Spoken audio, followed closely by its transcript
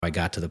I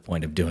got to the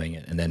point of doing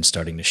it and then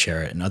starting to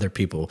share it and other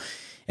people.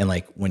 And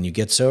like when you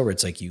get sober,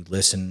 it's like you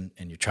listen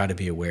and you try to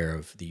be aware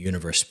of the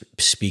universe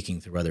speaking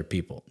through other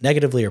people,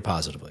 negatively or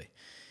positively.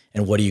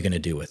 And what are you going to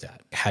do with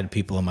that? I had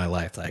people in my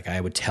life, like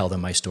I would tell them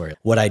my story.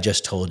 What I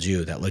just told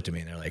you, that looked at me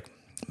and they're like,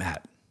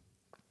 Matt,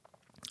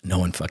 no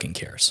one fucking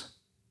cares.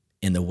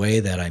 In the way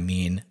that I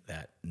mean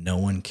that no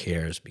one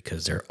cares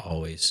because they're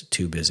always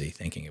too busy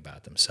thinking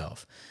about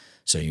themselves.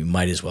 So you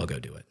might as well go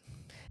do it.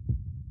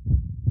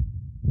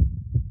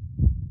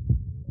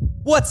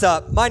 What's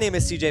up? My name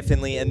is CJ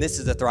Finley, and this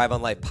is the Thrive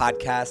on Life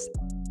podcast.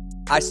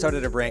 I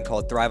started a brand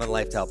called Thrive on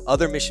Life to help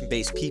other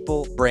mission-based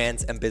people,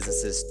 brands, and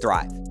businesses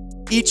thrive.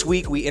 Each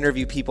week, we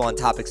interview people on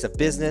topics of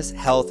business,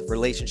 health,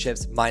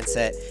 relationships,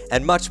 mindset,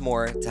 and much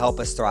more to help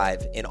us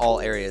thrive in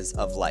all areas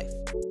of life.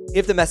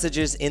 If the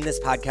messages in this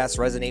podcast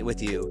resonate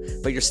with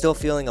you, but you're still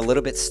feeling a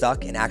little bit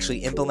stuck in actually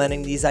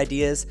implementing these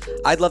ideas,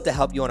 I'd love to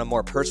help you on a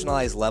more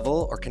personalized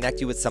level or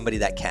connect you with somebody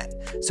that can.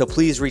 So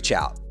please reach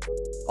out.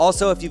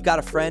 Also, if you've got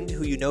a friend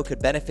who you know could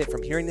benefit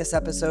from hearing this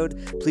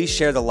episode, please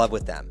share the love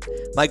with them.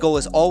 My goal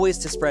is always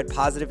to spread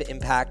positive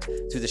impact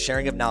through the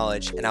sharing of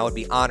knowledge, and I would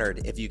be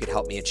honored if you could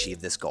help me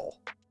achieve this goal.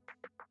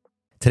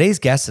 Today's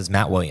guest is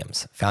Matt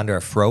Williams, founder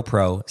of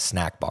FROPRO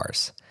snack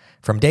bars.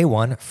 From day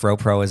one,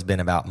 FROPRO has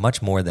been about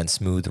much more than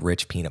smooth,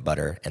 rich peanut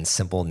butter and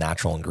simple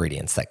natural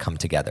ingredients that come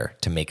together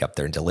to make up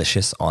their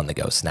delicious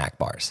on-the-go snack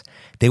bars.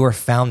 They were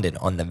founded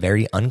on the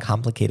very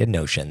uncomplicated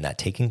notion that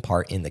taking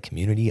part in the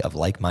community of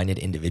like-minded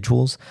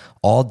individuals,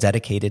 all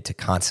dedicated to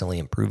constantly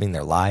improving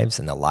their lives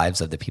and the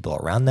lives of the people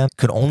around them,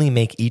 could only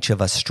make each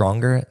of us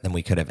stronger than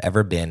we could have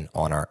ever been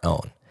on our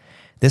own.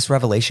 This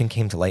revelation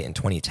came to light in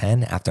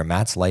 2010 after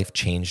Matt's life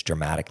changed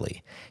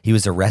dramatically. He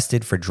was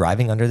arrested for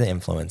driving under the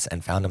influence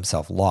and found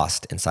himself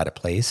lost inside a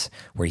place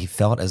where he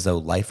felt as though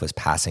life was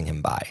passing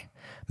him by.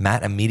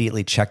 Matt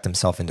immediately checked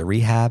himself into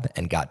rehab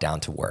and got down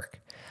to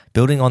work.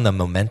 Building on the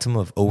momentum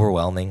of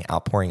overwhelming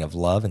outpouring of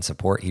love and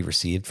support he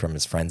received from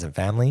his friends and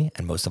family,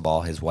 and most of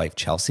all his wife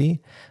Chelsea,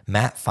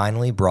 Matt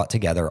finally brought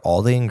together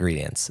all the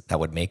ingredients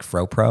that would make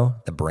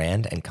FROPRO the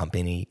brand and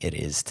company it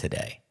is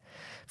today.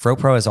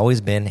 FROPRO has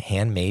always been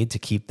handmade to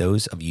keep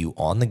those of you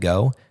on the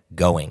go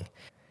going,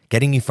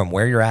 getting you from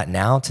where you're at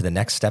now to the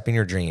next step in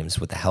your dreams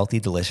with a healthy,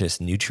 delicious,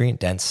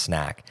 nutrient-dense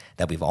snack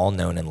that we've all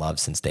known and loved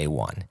since day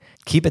one.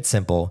 Keep it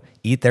simple,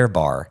 eat their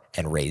bar,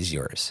 and raise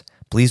yours.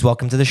 Please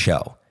welcome to the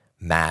show,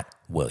 Matt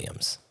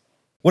Williams.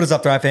 What is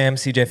up, Thrive fam?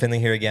 CJ Finley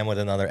here again with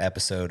another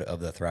episode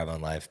of the Thrive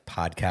on Life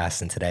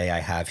podcast. And today I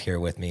have here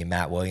with me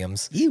Matt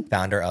Williams,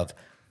 founder of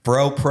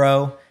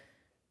FROPRO,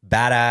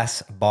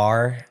 badass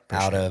bar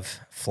out of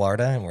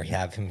Florida, and we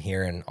have him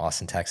here in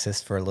Austin,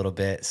 Texas for a little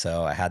bit,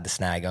 so I had to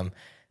snag him.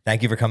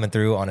 Thank you for coming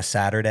through on a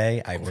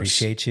Saturday. I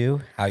appreciate you.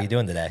 How are you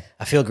doing today?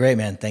 I feel great,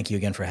 man. Thank you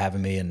again for having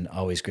me, and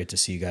always great to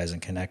see you guys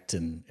and connect.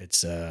 And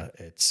it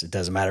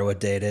doesn't matter what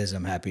day it is.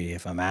 I'm happy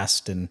if I'm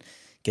asked and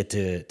get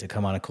to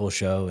come on a cool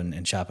show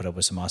and chop it up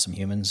with some awesome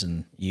humans.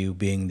 And you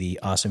being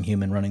the awesome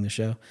human running the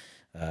show,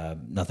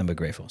 nothing but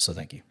grateful. So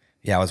thank you.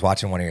 Yeah, I was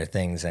watching one of your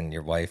things, and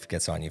your wife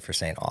gets on you for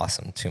saying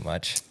awesome too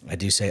much. I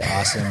do say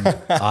awesome,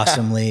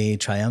 awesomely,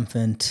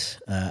 triumphant,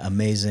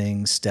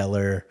 amazing,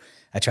 stellar.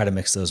 I try to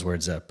mix those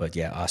words up, but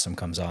yeah, awesome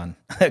comes on.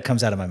 It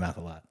comes out of my mouth a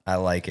lot. I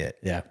like it.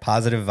 Yeah.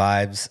 Positive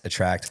vibes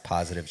attract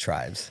positive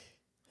tribes.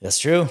 That's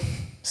true.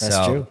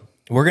 That's true.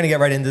 We're going to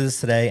get right into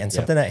this today, and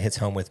something that hits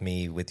home with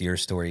me with your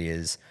story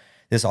is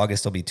this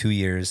August will be 2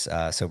 years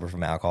sober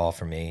from alcohol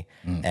for me,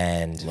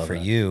 and for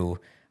you,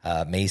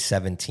 May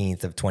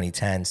 17th of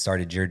 2010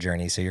 started your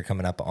journey. So you're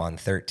coming up on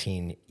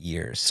 13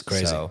 years. It's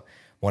crazy. So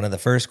one of the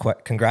first,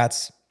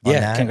 congrats on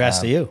that. Congrats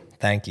to you.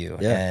 Thank you.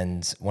 Yeah.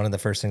 And one of the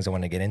first things I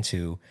want to get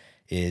into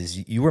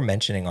is you were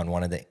mentioning on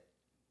one of the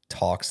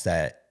talks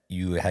that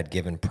you had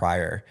given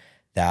prior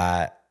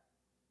that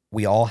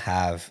we all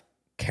have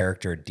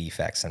character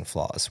defects and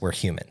flaws. We're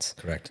humans.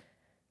 Correct.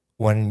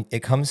 When it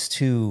comes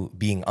to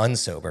being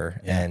unsober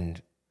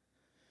and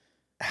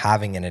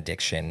having an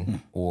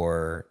addiction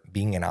or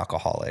being an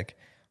alcoholic,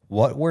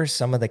 what were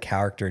some of the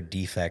character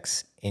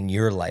defects in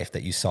your life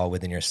that you saw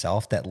within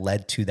yourself that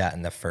led to that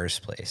in the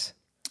first place?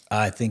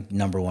 I think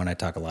number one I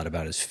talk a lot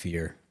about is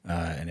fear.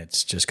 And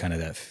it's just kind of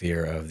that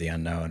fear of the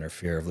unknown or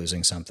fear of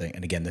losing something.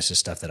 And again, this is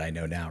stuff that I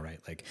know now, right?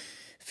 Like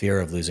fear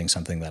of losing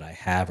something that I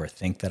have or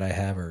think that I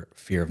have, or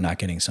fear of not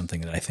getting something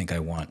that I think I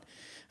want.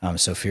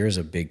 So fear is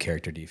a big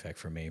character defect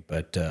for me.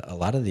 But a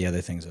lot of the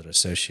other things that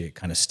associate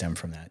kind of stem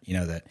from that,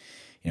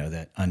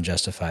 that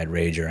unjustified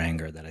rage or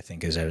anger that I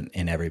think is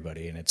in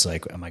everybody. And it's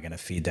like, am I going to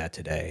feed that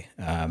today?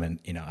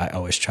 I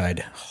always tried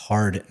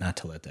hard not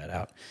to let that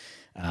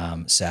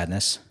out.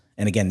 Sadness.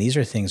 And again, these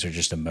are things are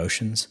just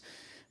emotions,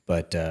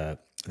 but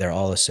they're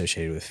all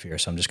associated with fear.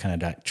 So I'm just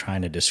kind of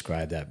trying to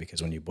describe that,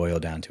 because when you boil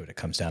down to it, it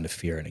comes down to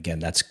fear. And again,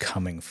 that's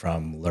coming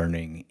from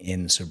learning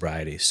in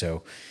sobriety.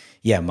 So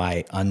yeah,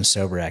 my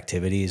unsober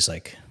activities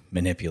like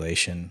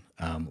manipulation,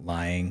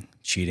 lying,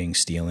 cheating,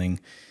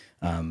 stealing,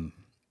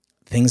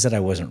 things that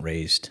I wasn't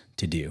raised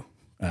to do,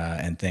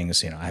 and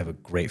things, I have a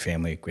great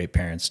family, great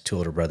parents, two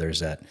older brothers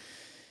that,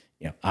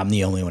 I'm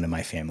the only one in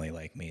my family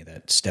like me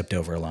that stepped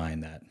over a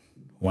line that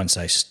once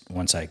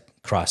I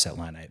crossed that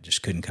line, I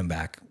just couldn't come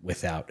back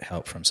without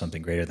help from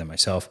something greater than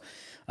myself,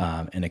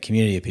 and a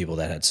community of people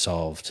that had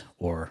solved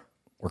or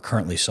were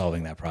currently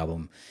solving that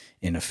problem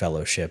in a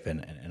fellowship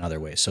and other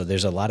ways. So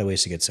there's a lot of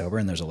ways to get sober,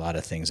 and there's a lot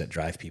of things that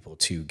drive people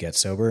to get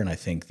sober. And I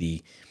think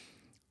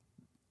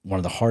one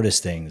of the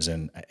hardest things,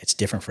 and it's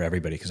different for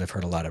everybody because I've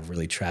heard a lot of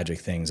really tragic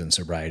things in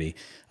sobriety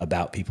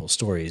about people's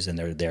stories, and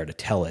they're there to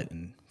tell it.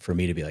 And for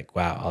me to be like,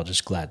 wow, I'll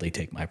just gladly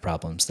take my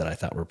problems that I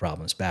thought were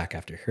problems back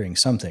after hearing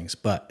some things.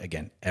 But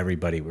again,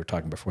 everybody, we were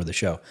talking before the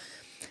show,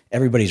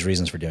 everybody's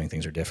reasons for doing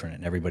things are different,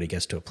 and everybody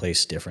gets to a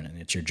place different, and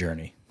it's your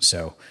journey.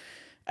 So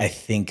I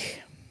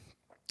think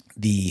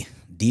the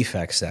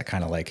defects that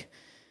kind of like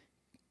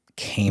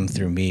came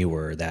through me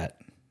were that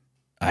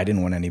I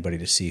didn't want anybody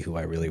to see who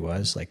I really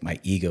was. Like my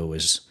ego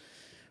was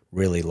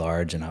really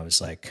large, and I was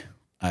like,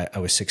 I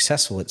was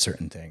successful at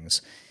certain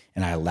things,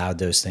 and I allowed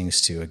those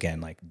things to, again,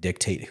 like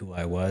dictate who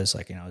I was.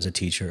 Like, I was a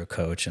teacher, a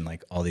coach, and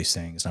like all these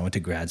things. And I went to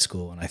grad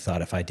school, and I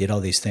thought if I did all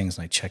these things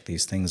and I checked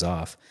these things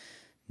off,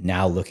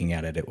 now looking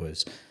at it, it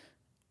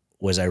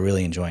was I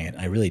really enjoying it?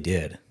 And I really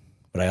did,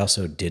 but I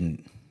also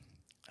didn't.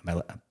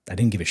 I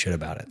didn't give a shit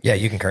about it. Yeah,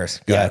 you can curse.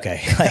 Go ahead.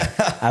 Okay.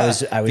 Like, I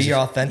was Be your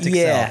authentic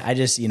self. Yeah, I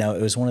just,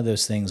 it was one of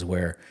those things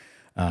where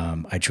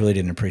I truly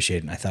didn't appreciate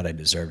it, and I thought I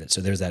deserved it. So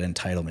there's that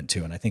entitlement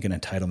too. And I think an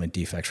entitlement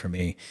defect for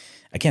me,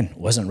 again,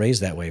 wasn't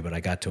raised that way, but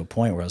I got to a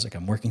point where I was like,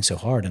 I'm working so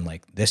hard, and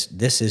like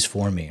this is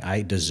for me.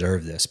 I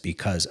deserve this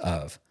because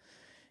of.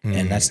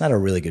 And that's not a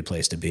really good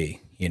place to be,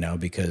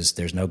 because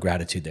there's no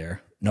gratitude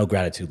there. No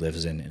gratitude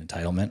lives in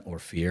entitlement or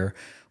fear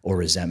or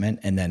resentment.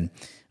 And then,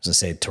 as I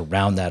say, to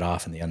round that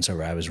off in the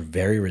unsober, I was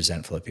very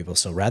resentful of people.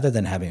 So rather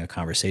than having a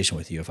conversation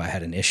with you, if I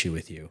had an issue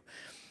with you,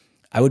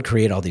 I would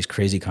create all these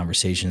crazy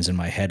conversations in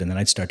my head, and then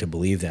I'd start to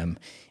believe them.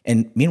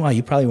 And meanwhile,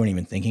 you probably weren't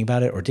even thinking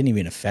about it or didn't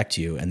even affect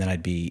you. And then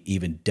I'd be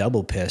even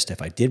double pissed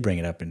if I did bring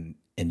it up, and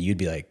you'd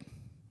be like,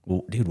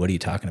 well, dude, what are you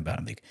talking about?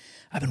 I'm like,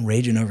 I've been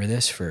raging over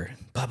this for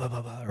blah, blah,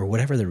 blah, blah, or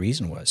whatever the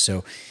reason was.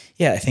 So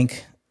yeah, I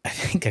think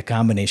a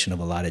combination of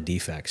a lot of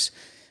defects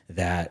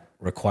that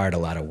required a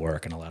lot of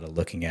work and a lot of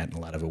looking at and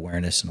a lot of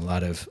awareness and a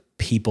lot of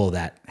people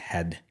that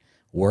had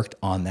worked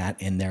on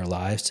that in their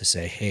lives to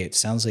say, hey, it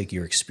sounds like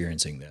you're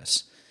experiencing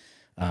this.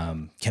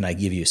 Can I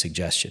give you a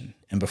suggestion?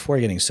 And before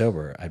getting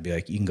sober, I'd be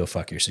like, you can go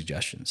fuck your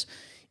suggestions,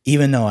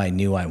 even though I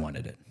knew I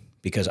wanted it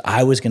because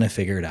I was going to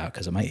figure it out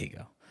because of my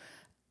ego.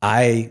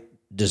 I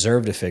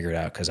deserved to figure it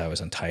out because I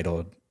was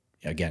entitled,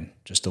 again,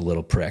 just a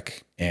little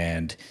prick.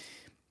 And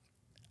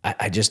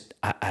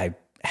I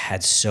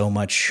had so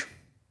much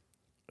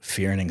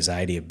fear and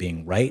anxiety of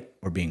being right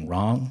or being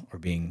wrong or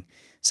being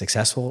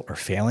successful or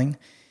failing.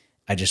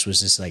 I just was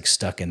just like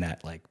stuck in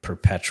that like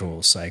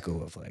perpetual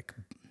cycle of like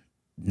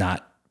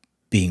not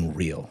being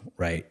real,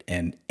 right?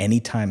 And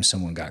anytime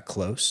someone got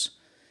close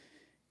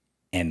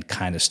and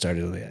kind of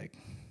started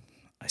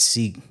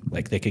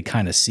like, they could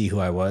kind of see who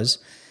I was,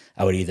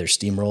 I would either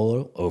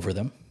steamroll over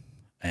them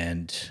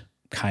and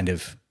kind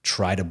of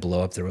try to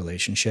blow up the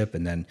relationship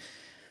and then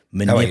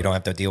that way you don't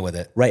have to deal with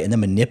it. Right. And then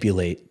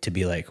manipulate to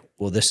be like,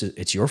 well,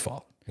 it's your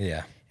fault.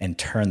 Yeah. And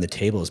turn the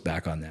tables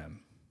back on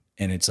them.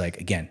 And it's like,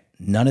 again,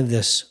 none of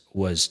this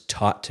was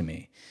taught to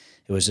me.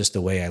 It was just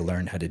the way I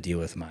learned how to deal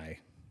with my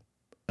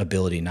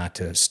ability not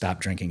to stop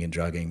drinking and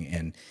drugging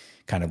and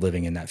kind of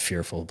living in that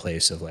fearful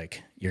place of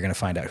like, you're going to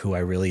find out who I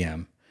really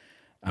am.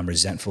 I'm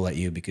resentful at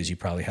you because you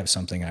probably have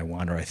something I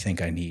want or I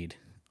think I need,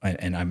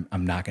 and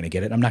I'm not going to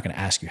get it. I'm not going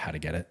to ask you how to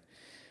get it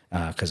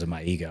because of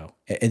my ego.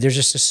 And there's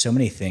just so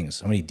many things,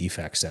 so many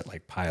defects that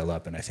like pile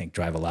up, and I think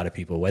drive a lot of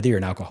people, whether you're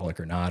an alcoholic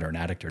or not, or an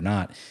addict or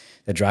not,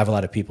 that drive a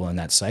lot of people in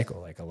that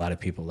cycle. Like a lot of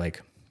people,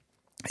 like,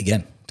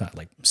 again,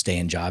 like stay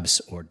in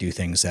jobs or do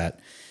things that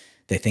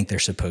they think they're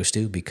supposed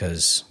to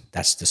because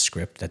that's the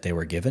script that they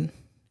were given,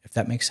 if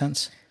that makes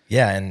sense.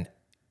 Yeah, and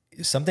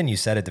something you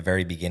said at the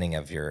very beginning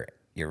of your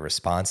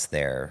response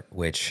there,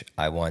 which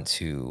I want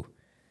to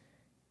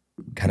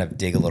kind of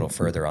dig a little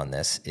further on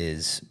this,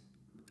 is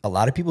a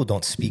lot of people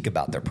don't speak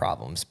about their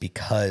problems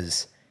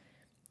because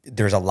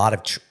there's a lot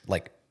of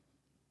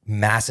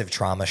massive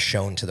trauma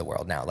shown to the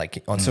world now.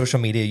 Like on social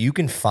media, you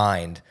can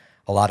find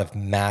a lot of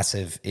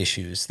massive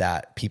issues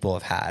that people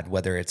have had,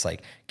 whether it's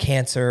like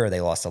cancer or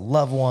they lost a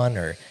loved one,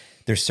 or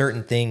there's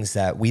certain things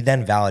that we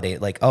then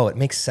validate like, oh, it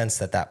makes sense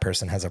that that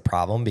person has a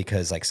problem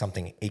because like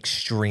something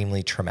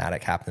extremely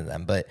traumatic happened to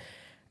them. But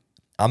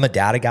I'm a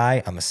data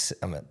guy. I'm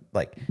a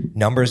like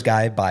numbers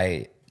guy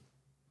by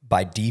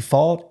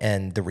default.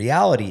 And the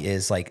reality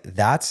is like,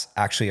 that's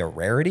actually a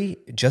rarity.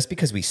 Just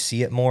because we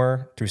see it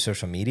more through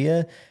social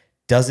media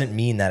doesn't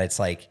mean that it's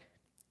like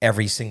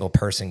every single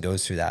person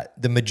goes through that.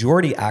 The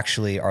majority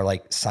actually are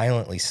like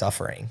silently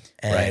suffering.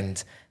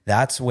 And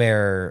that's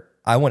where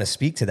I want to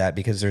speak to that,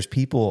 because there's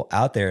people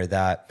out there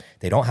that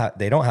they don't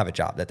have a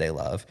job that they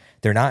love.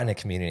 They're not in a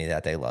community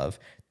that they love.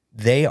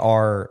 They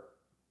are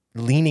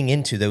leaning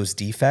into those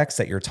defects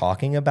that you're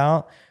talking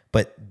about,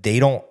 but they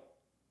don't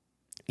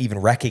even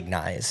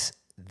recognize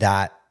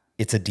that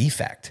it's a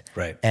defect.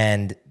 Right.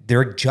 And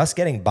they're just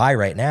getting by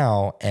right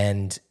now.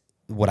 And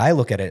what I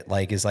look at it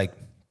like is like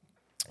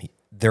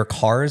they're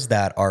cars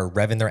that are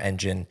revving their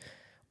engine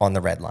on the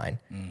red line.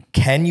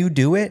 Can you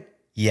do it?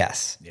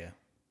 Yes. Yeah.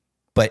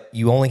 But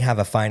you only have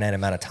a finite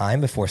amount of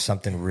time before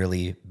something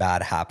really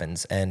bad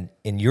happens. And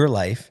in your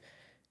life,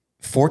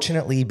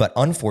 fortunately, but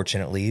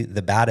unfortunately,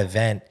 the bad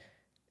event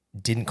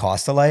didn't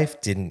cost a life,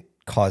 didn't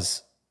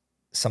cause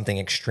something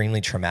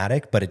extremely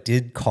traumatic, but it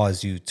did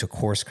cause you to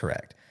course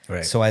correct.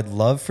 Right. So I'd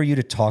love for you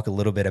to talk a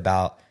little bit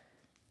about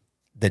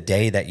the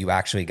day that you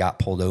actually got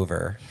pulled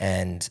over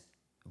and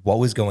what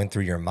was going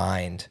through your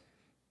mind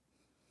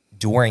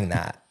during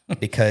that.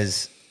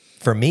 Because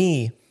for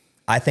me,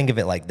 I think of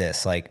it like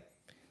this, like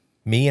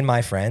me and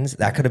my friends,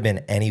 that could have been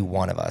any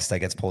one of us that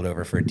gets pulled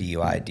over for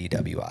DUI,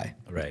 DWI.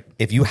 Right.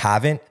 If you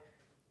haven't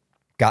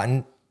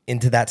gotten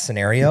into that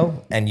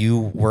scenario and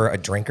you were a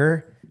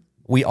drinker,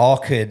 we all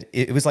could,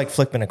 it was like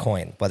flipping a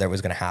coin, whether it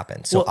was going to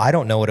happen. So I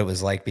don't know what it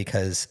was like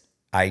because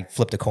I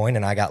flipped a coin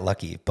and I got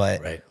lucky.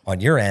 But on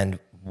your end,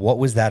 what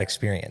was that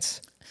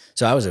experience?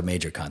 So I was a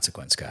major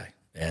consequence guy,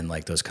 and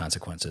like those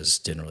consequences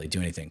didn't really do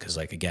anything. Cause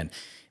like, again,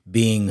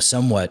 being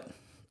somewhat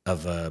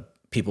of a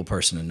people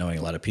person and knowing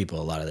a lot of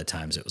people, a lot of the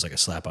times it was like a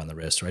slap on the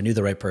wrist, or I knew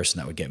the right person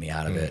that would get me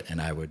out of it, and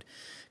I would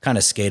kind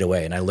of skate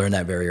away. And I learned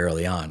that very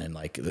early on. And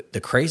like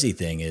the crazy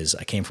thing is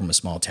I came from a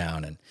small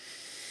town and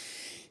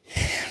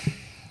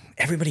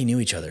everybody knew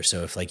each other.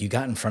 So if like you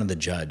got in front of the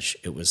judge,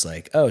 it was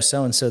like, oh,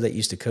 so-and-so that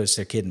used to coach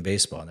their kid in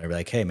baseball. And they'd be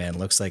like, hey man,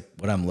 looks like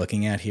what I'm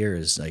looking at here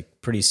is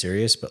like pretty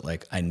serious, but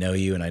like, I know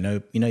you and I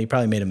know, you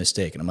probably made a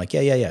mistake. And I'm like,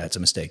 yeah, it's a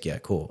mistake. Yeah,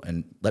 cool.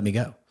 And let me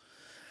go.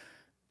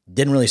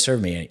 Didn't really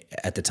serve me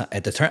at the time.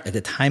 At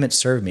the time it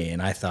served me.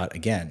 And I thought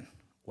again,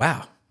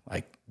 wow,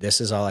 like this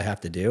is all I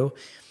have to do.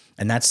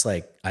 And that's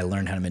like, I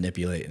learned how to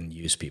manipulate and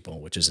use people,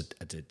 which is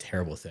a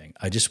terrible thing.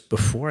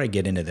 Before I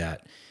get into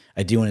that,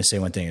 I do want to say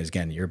one thing is,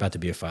 again, you're about to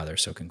be a father,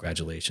 so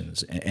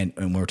congratulations. And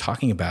we're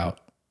talking about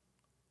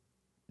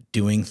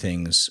doing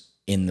things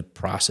in the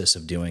process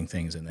of doing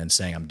things and then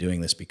saying, I'm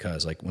doing this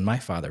because, like, when my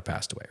father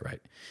passed away,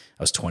 right,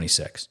 I was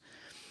 26.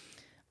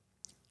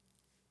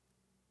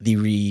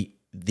 The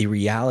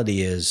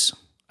reality is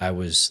I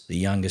was the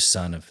youngest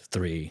son of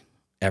 3.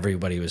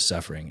 Everybody was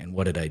suffering. And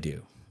what did I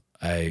do?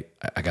 I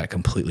got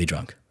completely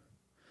drunk.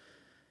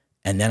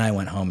 And then I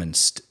went home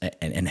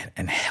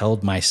and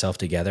held myself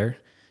together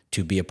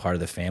to be a part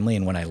of the family.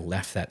 And when I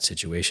left that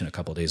situation a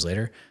couple of days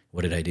later,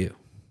 what did I do?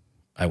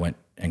 I went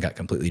and got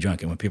completely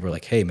drunk. And when people are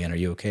like, hey man, are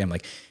you okay? I'm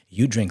like,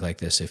 you drink like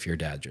this if your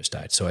dad just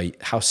died. So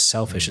how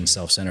selfish and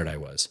self-centered I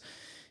was.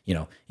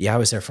 I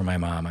was there for my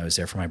mom. I was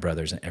there for my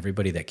brothers and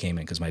everybody that came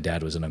in, because my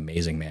dad was an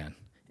amazing man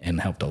and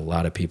helped a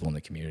lot of people in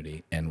the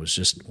community and was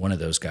just one of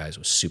those guys,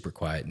 was super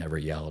quiet, never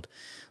yelled.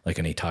 Like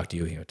when he talked to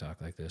you, he would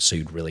talk like this. So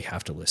you'd really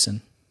have to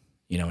listen,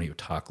 and he would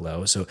talk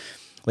low. So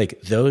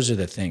like, those are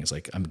the things.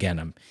 Like,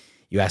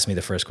 you asked me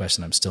the first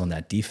question, I'm still in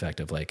that defect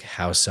of like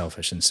how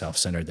selfish and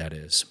self-centered that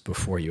is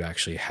before you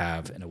actually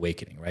have an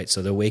awakening, right?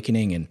 So the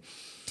awakening, and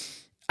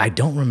I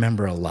don't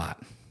remember a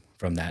lot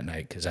from that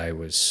night because I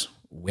was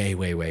way,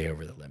 way, way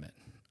over the limit.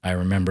 I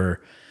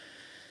remember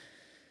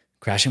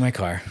crashing my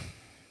car.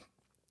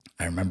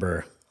 I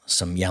remember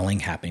some yelling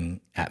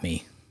happening at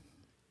me.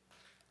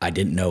 I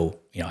didn't know,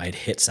 I had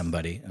hit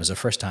somebody. It was the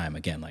first time,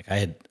 like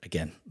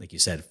you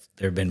said,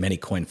 there have been many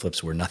coin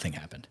flips where nothing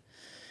happened.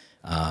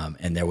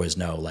 And there was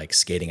no like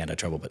skating out of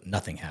trouble, but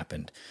nothing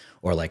happened.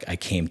 Or like I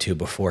came to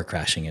before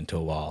crashing into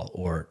a wall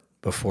or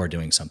before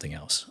doing something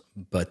else.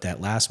 But that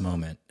last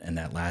moment and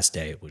that last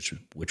day, which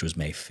was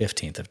May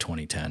 15th of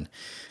 2010,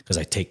 because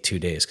I take 2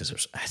 days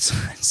because I had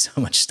so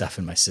much stuff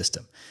in my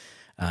system.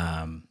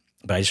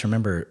 But I just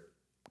remember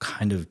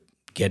kind of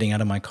getting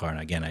out of my car. And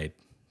again,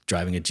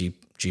 driving a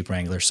Jeep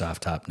Wrangler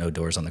soft top, no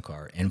doors on the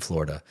car in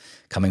Florida,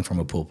 coming from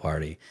a pool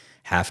party,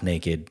 half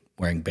naked,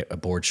 wearing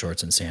board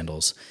shorts and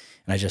sandals.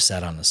 And I just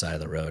sat on the side of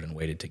the road and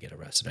waited to get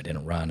arrested. I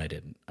didn't run.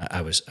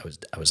 I was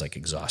like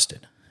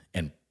exhausted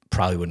and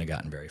probably wouldn't have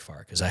gotten very far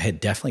because I had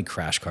definitely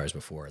crashed cars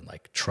before and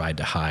like tried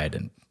to hide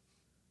and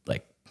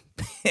like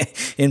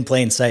in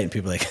plain sight. And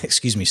people were like,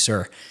 excuse me,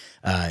 sir,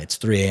 it's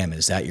 3 a.m.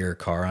 Is that your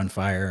car on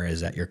fire?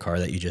 Is that your car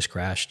that you just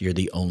crashed? You're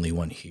the only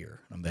one here.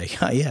 I'm like,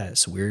 yeah,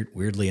 it's weird.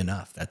 Weirdly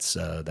enough, that's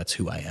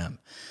who I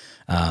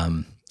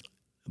am.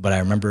 But I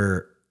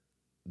remember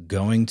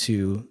going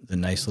to the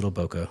nice little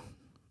Boca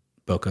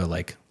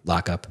like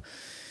lockup,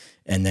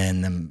 and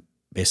then them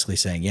basically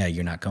saying, yeah,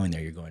 you're not going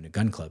there. You're going to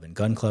Gun Club. And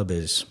Gun Club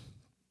is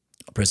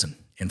a prison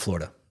in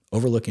Florida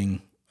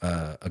overlooking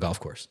a golf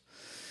course.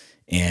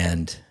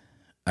 And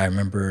I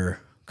remember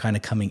kind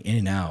of coming in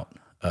and out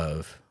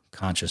of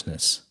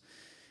consciousness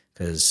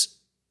because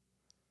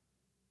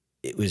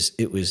it was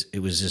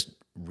just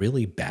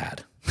really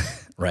bad.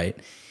 Right.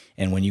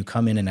 And when you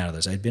come in and out of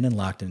this, I'd been in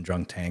locked in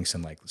drunk tanks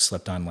and like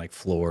slept on like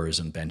floors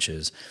and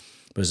benches.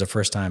 But it was the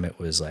first time it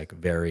was like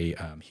very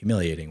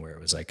humiliating, where it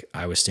was like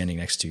I was standing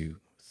next to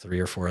 3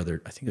 or 4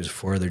 other, I think it was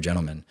 4 other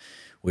gentlemen.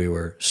 We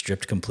were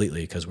stripped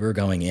completely because we were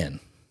going in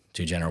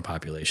to general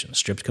population,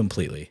 stripped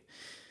completely,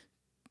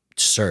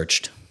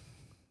 searched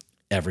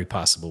every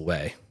possible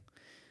way.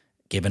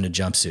 given a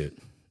jumpsuit,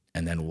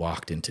 and then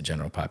walked into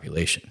general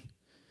population.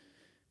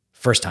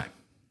 First time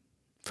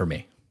for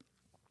me.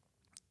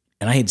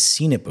 And I had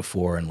seen it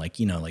before and like,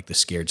 like the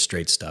scared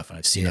straight stuff. And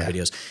I've seen the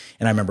videos.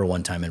 And I remember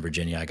one time in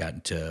Virginia, I got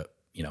into,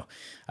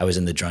 I was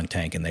in the drunk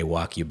tank and they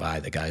walk you by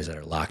the guys that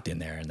are locked in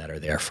there and that are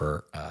there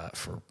for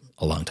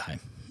a long time.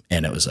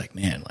 And it was like,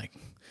 man, like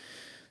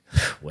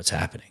what's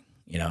happening?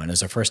 And it was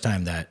the first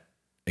time that,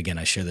 again,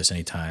 I share this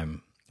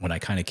anytime when I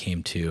kind of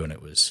came to, and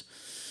it was,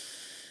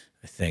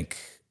 I think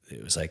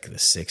it was like the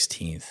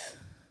 16th.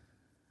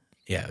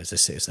 Yeah, it was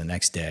the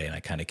next day. And I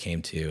kind of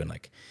came to, and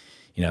like,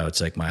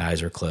 it's like my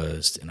eyes were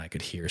closed and I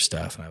could hear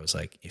stuff. And I was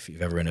like, if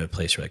you've ever been in a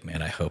place where like,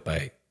 man, I hope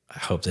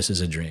this is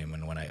a dream.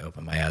 And when I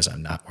open my eyes,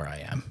 I'm not where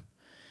I am.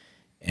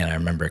 And I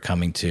remember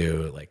coming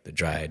to like the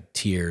dried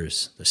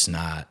tears, the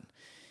snot,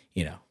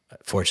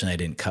 fortunately I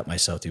didn't cut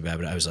myself too bad,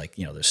 but I was like,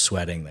 the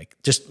sweating, like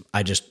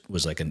I just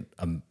was like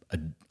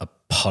a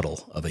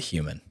puddle of a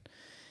human.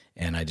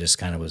 And I just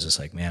kind of was just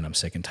like, man, I'm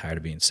sick and tired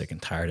of being sick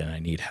and tired and I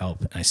need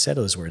help. And I said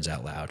those words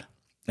out loud.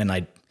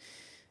 And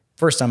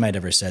first time I'd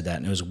ever said that.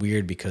 And it was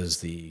weird because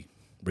the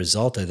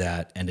result of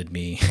that ended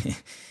me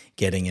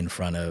getting in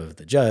front of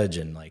the judge.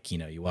 And like,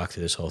 you walk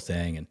through this whole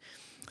thing and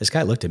this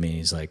guy looked at me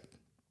and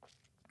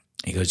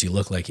he goes, you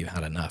look like you've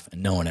had enough.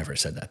 And no one ever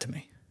said that to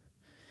me.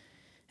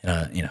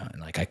 And,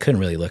 and like, I couldn't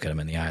really look at him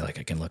in the eye. Like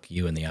I can look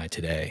you in the eye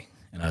today.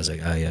 And I was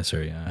like, oh yeah,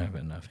 sir. Yeah, I've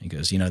had enough. He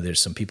goes,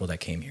 there's some people that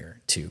came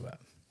here to,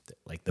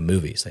 like the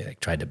movies, they like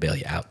tried to bail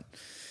you out.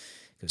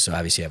 So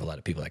obviously you have a lot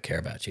of people that care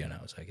about you. And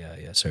I was like, yeah,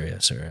 yes, sir.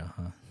 Yes, sir.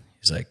 Uh-huh.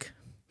 He's like,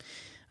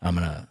 I'm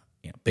going to,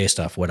 based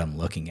off what I'm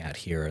looking at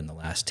here in the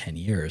last 10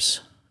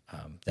 years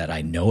that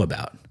I know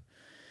about,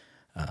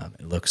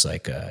 it looks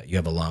like you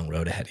have a long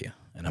road ahead of you.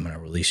 And I'm going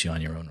to release you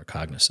on your own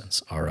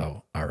recognizance,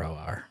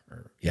 R-O-R.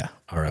 And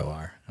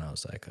I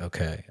was like,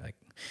 okay. Like,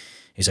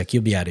 he's like,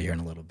 you'll be out of here in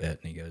a little bit.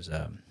 And he goes,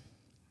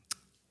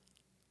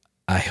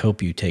 I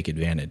hope you take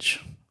advantage,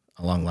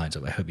 along the lines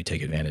of, I hope you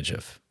take advantage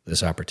of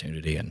this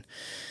opportunity. And,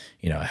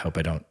 I hope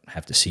I don't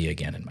have to see you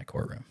again in my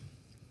courtroom,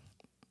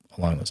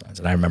 along those lines.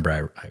 And I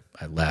remember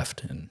I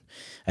left and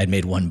I'd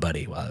made one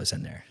buddy while I was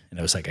in there. And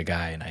it was like a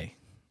guy, and I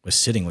was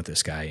sitting with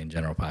this guy in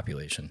general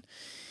population.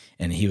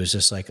 And he was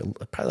just like,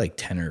 probably like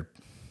 10 or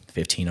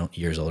 15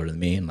 years older than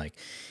me. And like,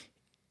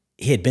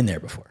 he had been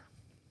there before.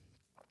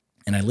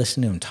 And I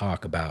listened to him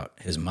talk about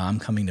his mom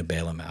coming to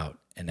bail him out.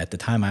 And at the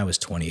time I was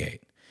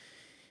 28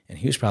 and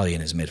he was probably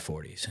in his mid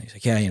 40s. And he's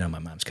like, yeah, my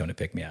mom's coming to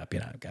pick me up.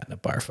 I got in a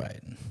bar fight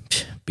and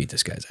beat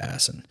this guy's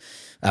ass. And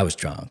I was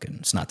drunk,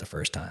 and it's not the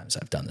first time.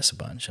 I've done this a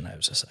bunch. And I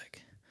was just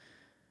like,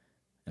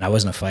 and I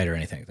wasn't a fighter or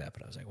anything like that,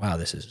 but I was like, wow,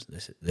 this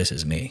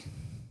is me.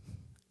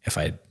 If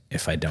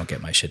I don't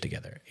get my shit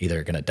together,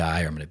 either going to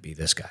die or I'm going to be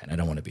this guy. And I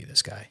don't want to be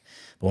this guy.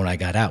 But when I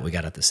got out, we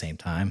got out at the same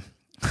time.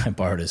 I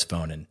borrowed his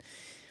phone and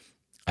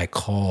I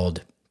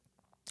called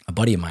a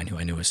buddy of mine who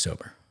I knew was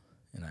sober.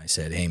 And I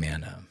said, hey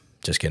man,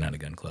 just getting out of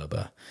gun club.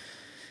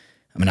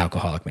 I'm an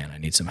alcoholic, man. I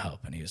need some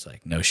help. And he was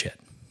like, no shit.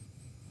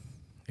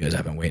 He goes,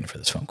 I've been waiting for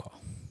this phone call.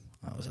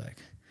 I was like,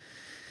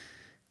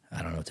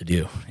 I don't know what to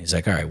do. He's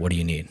like, all right, what do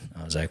you need?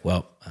 I was like,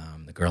 well,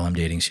 the girl I'm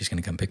dating, she's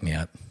going to come pick me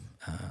up.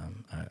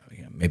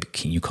 Maybe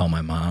can you call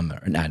my mom?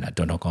 Or no,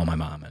 don't call my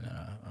mom. And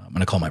I'm going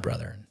to call my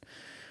brother. And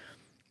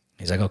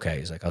he's like, okay.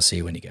 He's like, I'll see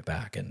you when you get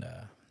back. And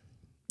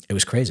it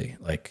was crazy.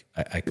 Like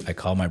I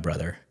called my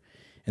brother,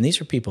 and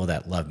these were people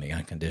that loved me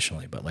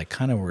unconditionally, but like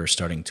kind of were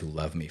starting to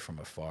love me from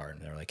afar.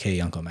 And they're like,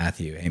 hey, Uncle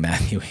Matthew, hey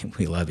Matthew,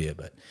 we love you,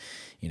 but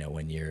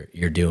when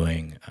you're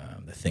doing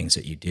the things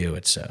that you do,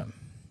 it's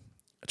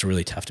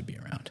really tough to be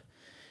around.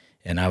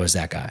 And I was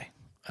that guy,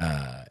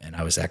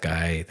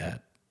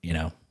 that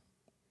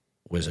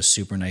was a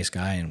super nice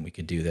guy, and we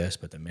could do this.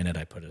 But the minute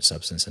I put a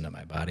substance into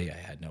my body, I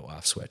had no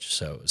off switch.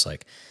 So it was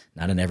like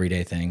not an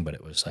everyday thing, but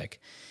it was like,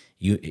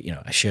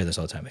 I share this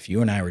all the time. If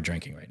you and I were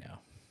drinking right now,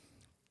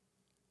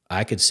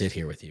 I could sit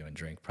here with you and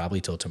drink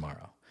probably till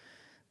tomorrow.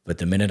 But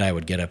the minute I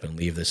would get up and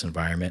leave this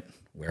environment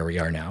where we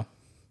are now,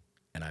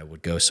 and I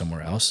would go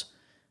somewhere else,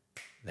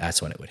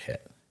 that's when it would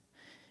hit.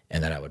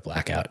 And then I would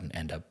black out and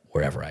end up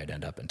wherever I'd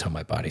end up until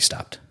my body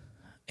stopped.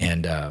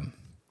 And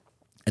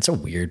it's a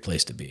weird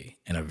place to be,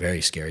 and a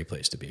very scary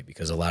place to be,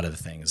 because a lot of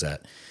the things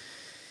that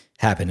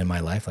happened in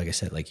my life, like I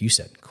said, like you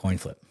said, coin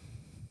flip.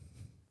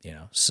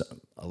 So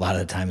a lot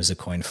of the times the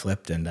coin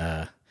flipped, and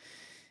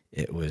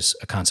it was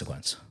a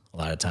consequence. A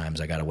lot of times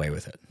I got away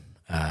with it.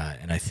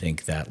 And I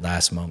think that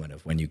last moment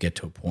of when you get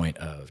to a point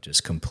of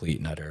just complete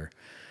and utter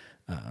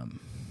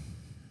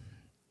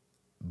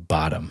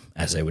bottom,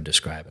 as they would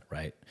describe it,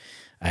 right?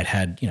 I'd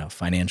had,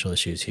 financial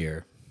issues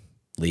here,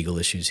 legal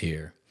issues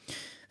here,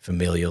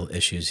 familial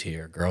issues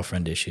here,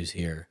 girlfriend issues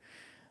here.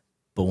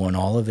 But when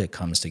all of it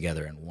comes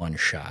together in one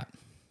shot,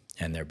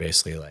 and they're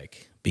basically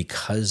like,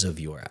 because of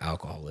your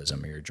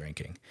alcoholism or your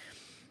drinking,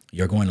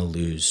 you're going to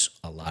lose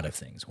a lot of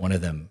things. One of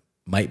them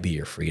might be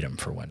your freedom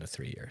for 1 to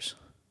 3 years.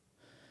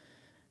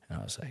 And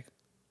I was like,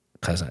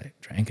 because I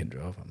drank and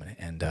drove, I'm going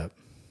to end up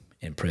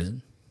in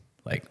prison.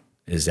 Like,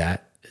 is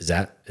that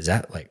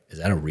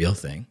a real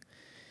thing?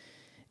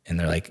 And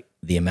they're like,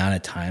 the amount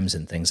of times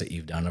and things that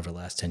you've done over the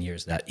last 10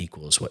 years, that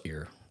equals what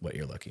you're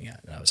looking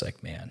at. And I was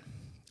like, man.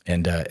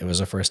 And it was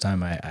the first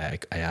time I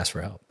asked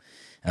for help.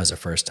 That was the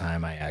first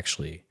time I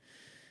actually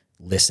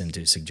listened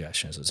to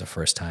suggestions. It was the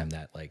first time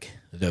that like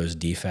those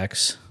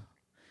defects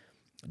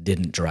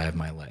didn't drive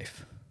my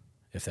life,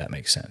 if that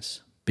makes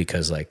sense,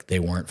 because like they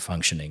weren't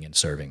functioning and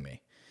serving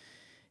me.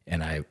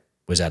 And I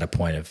was at a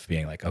point of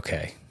being like,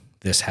 okay,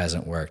 this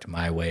hasn't worked.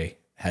 My way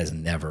has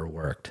never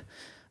worked.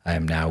 I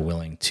am now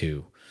willing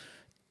to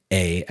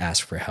A,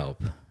 ask for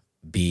help,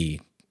 B,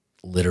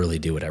 literally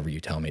do whatever you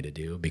tell me to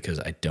do, because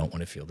I don't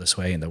want to feel this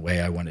way. And the way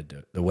I wanted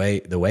to, the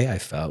way I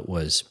felt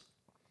was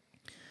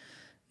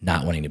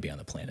not wanting to be on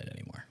the planet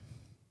anymore.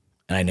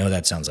 And I know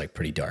that sounds like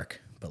pretty dark,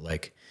 but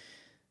like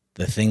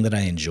the thing that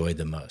I enjoyed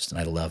the most,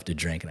 and I love to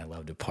drink and I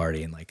love to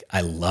party and like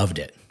I loved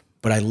it,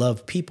 but I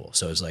love people.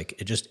 So it's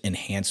like it just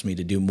enhanced me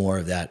to do more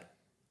of that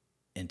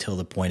until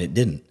the point it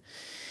didn't.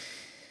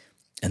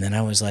 And then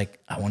I was like,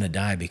 I want to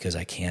die because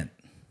I can't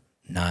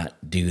not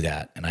do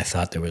that. And I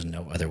thought there was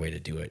no other way to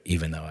do it,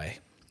 even though I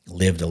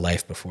lived a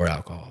life before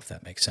alcohol, if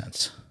that makes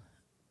sense,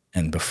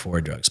 and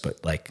before drugs.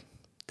 But like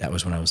that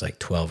was when I was like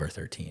 12 or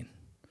 13.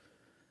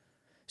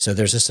 So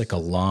there's just like a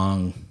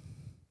long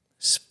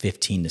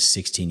 15 to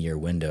 16 year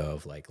window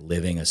of like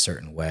living a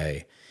certain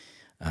way,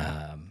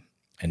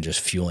 and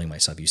just fueling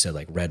myself. You said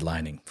like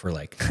redlining for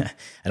like, I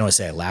don't want to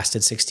say I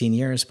lasted 16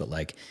 years, but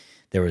like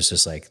there was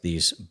just like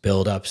these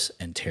buildups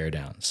and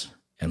teardowns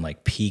and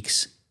like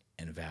peaks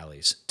and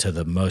valleys to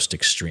the most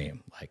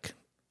extreme, like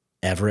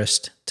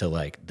Everest to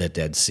like the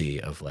Dead Sea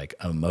of like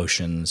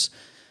emotions,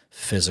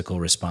 physical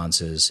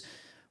responses,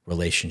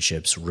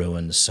 relationships,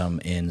 ruins, some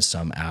in,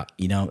 some out,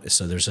 you know?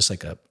 So there's just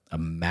like a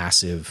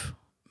massive,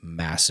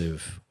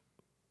 massive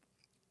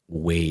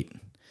weight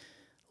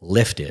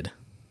lifted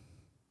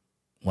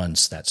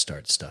once that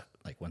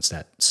once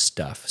that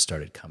stuff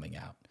started coming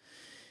out.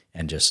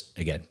 And just,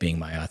 again, being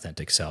my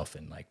authentic self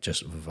and like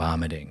just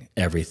vomiting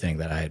everything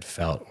that I had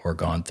felt or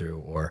gone through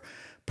or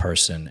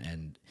person.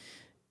 And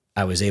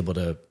I was able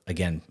to,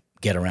 again,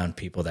 get around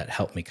people that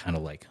helped me kind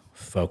of like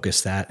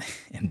focus that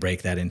and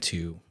break that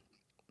into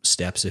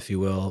steps, if you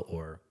will,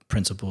 or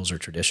principles or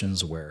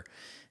traditions where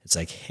it's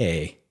like,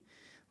 hey,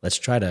 let's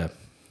try to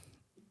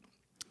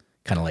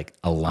kind of like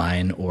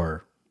align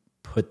or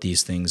put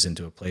these things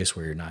into a place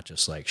where you're not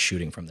just like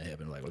shooting from the hip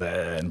and like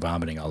and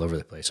vomiting all over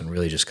the place, and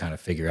really just kind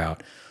of figure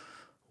out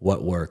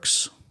what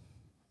works,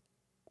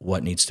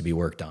 what needs to be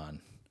worked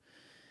on,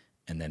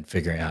 and then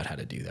figuring out how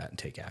to do that and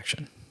take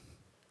action.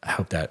 I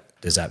hope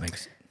does that make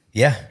sense?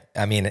 Yeah.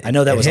 I mean, I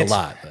know that was a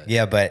lot, but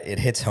yeah, but it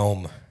hits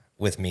home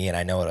with me, and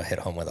I know it'll hit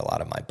home with a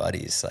lot of my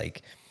buddies.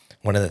 Like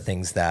one of the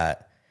things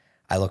that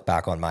I look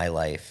back on my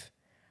life,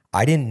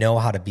 I didn't know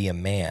how to be a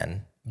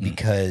man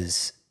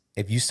because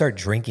if you start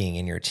drinking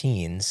in your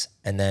teens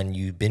and then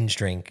you binge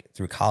drink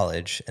through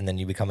college and then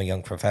you become a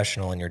young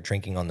professional and you're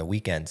drinking on the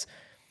weekends,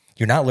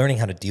 you're not learning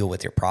how to deal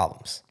with your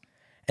problems.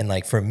 And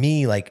like for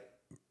me, like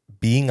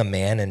being a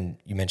man, and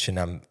you mentioned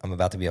I'm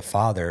about to be a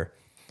father,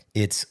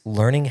 it's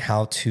learning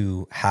how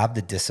to have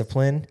the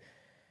discipline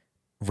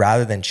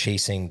rather than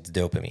chasing the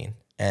dopamine.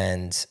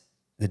 And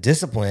the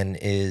discipline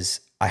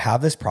is, I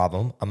have this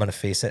problem, I'm going to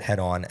face it head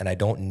on, and I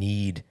don't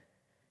need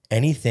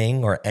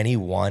anything or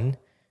anyone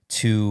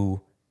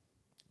to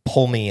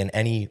pull me in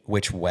any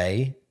which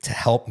way to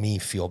help me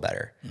feel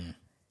better.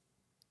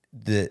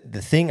 The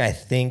thing I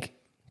think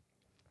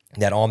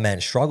that all men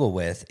struggle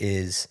with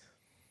is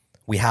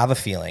we have a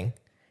feeling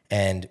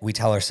and we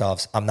tell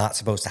ourselves, I'm not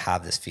supposed to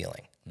have this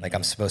feeling. Like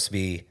I'm supposed to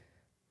be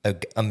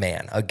a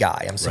man, a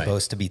guy. I'm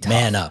supposed to be tough.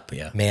 Man up,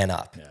 yeah. Man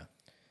up. Yeah.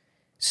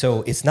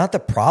 So it's not the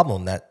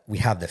problem that we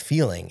have the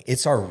feeling,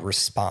 it's our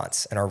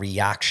response and our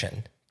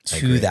reaction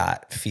to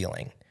that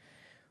feeling.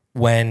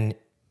 When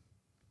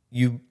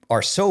you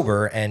are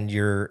sober and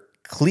you're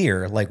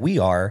clear like we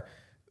are,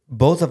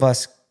 both of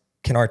us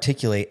can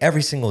articulate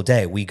every single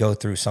day we go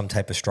through some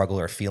type of struggle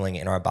or feeling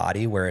in our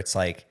body where it's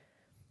like,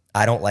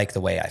 I don't like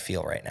the way I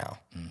feel right now.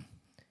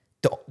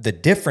 The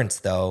difference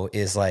though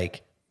is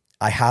like,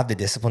 I have the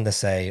discipline to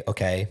say,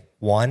 okay,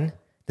 1,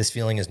 this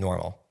feeling is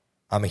normal.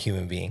 I'm a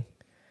human being.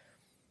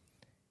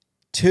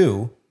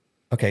 2,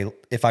 okay,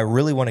 if I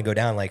really want to go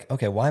down, like,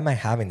 okay, why am I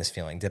having this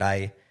feeling? Did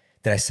I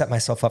set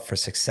myself up for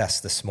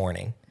success this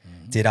morning?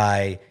 Did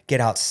I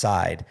get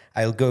outside?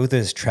 I'll go through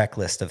this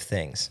checklist of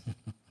things.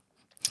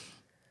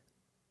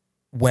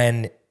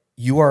 When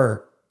you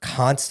are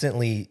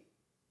constantly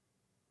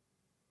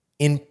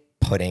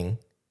inputting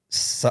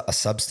a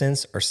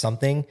substance or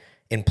something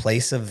in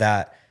place of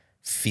that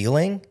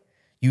feeling,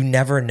 you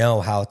never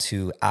know how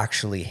to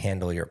actually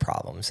handle your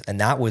problems. And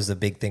that was the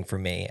big thing for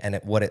me. And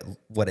what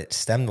it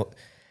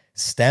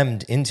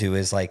stemmed into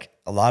is like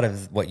a lot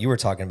of what you were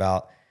talking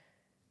about,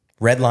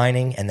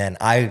 redlining. And then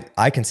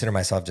I consider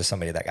myself just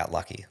somebody that got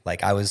lucky.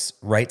 Like I was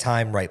right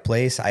time, right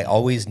place. I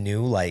always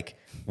knew like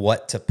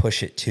what to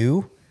push it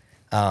to.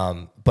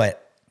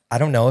 But I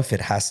don't know if it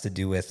has to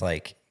do with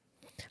like,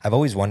 I've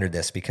always wondered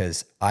this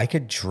because I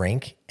could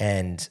drink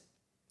and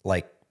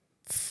like,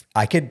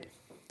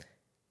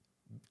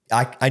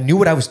 I knew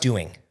what I was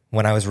doing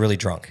when I was really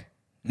drunk.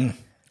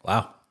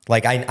 Wow.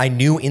 Like I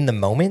knew in the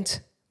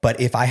moment, but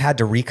if I had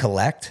to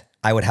recollect,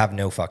 I would have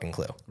no fucking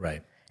clue.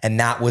 Right. And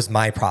that was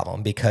my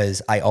problem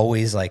because I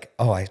always like,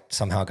 oh, I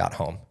somehow got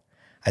home.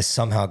 I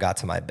somehow got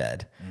to my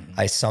bed.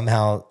 I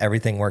somehow,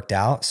 everything worked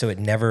out. So it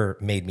never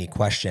made me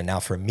question. Now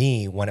for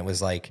me, when it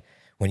was like,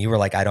 when you were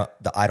like, I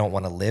don't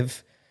want to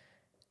live,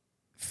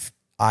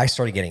 I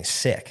started getting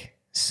sick.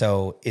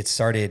 So it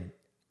started,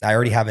 I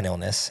already have an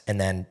illness,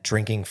 and then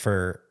drinking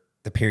for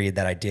the period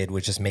that I did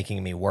was just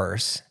making me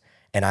worse.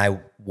 And I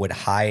would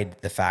hide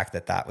the fact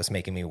that that was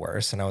making me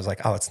worse. And I was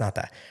like, oh, it's not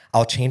that.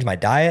 I'll change my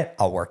diet.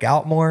 I'll work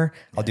out more.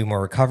 I'll do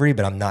more recovery,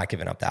 but I'm not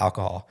giving up the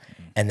alcohol.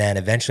 And then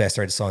eventually I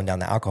started slowing down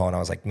the alcohol, and I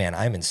was like, man,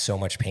 I'm in so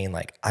much pain.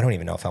 Like, I don't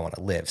even know if I want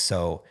to live.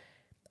 So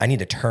I need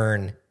to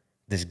turn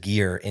this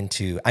gear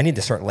into, I need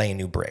to start laying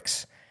new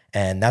bricks.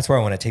 And that's where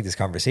I want to take this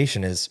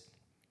conversation is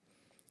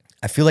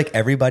I feel like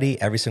everybody,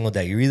 every single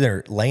day, you're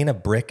either laying a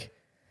brick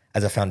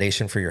as a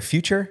foundation for your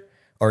future,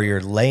 or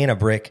you're laying a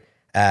brick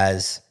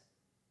as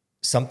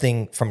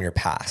something from your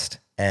past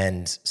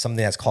and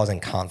something that's causing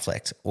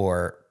conflict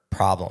or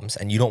problems,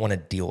 and you don't want to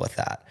deal with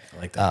that. I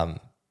like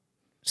that.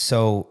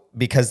 So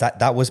because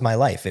that was my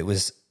life, it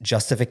was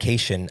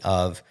justification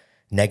of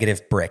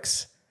negative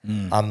bricks.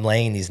 I'm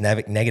laying these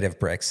negative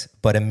bricks,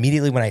 but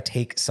immediately when I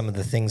take some of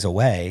the things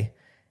away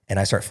and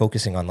I start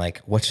focusing on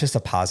like, what's just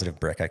a positive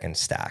brick I can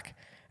stack?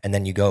 And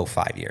then you go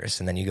 5 years,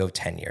 and then you go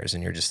 10 years,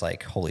 and you're just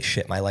like, holy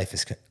shit, my life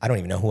is, I don't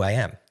even know who I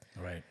am.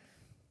 Right.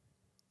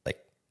 Like,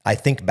 I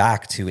think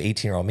back to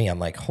 18-year-old me, I'm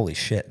like, holy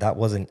shit, that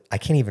wasn't, I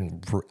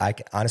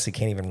honestly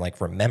can't even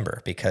like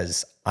remember,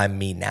 because I'm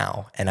me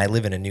now. And I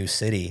live in a new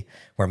city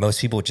where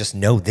most people just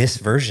know this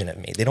version of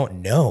me. They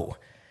don't know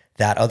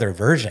that other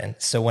version.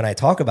 So when I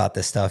talk about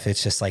this stuff,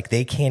 it's just like,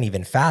 they can't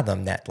even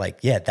fathom that, like,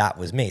 yeah, that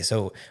was me.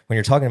 So when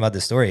you're talking about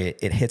this story,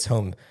 it hits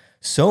home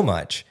so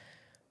much.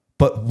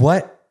 But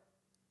what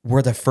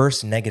were the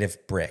first negative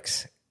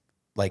bricks?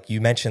 Like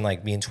you mentioned,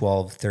 like being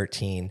 12,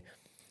 13.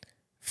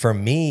 For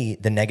me,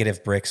 the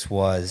negative bricks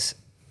was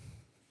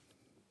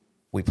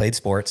we played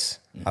sports.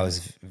 I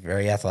was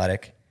very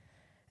athletic.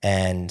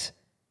 And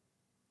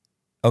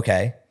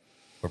okay,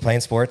 we're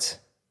playing sports,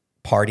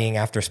 partying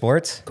after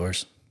sports. Of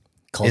course.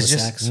 It's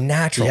Cul-de-sacs. just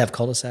natural. Do you have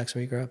cul-de-sacs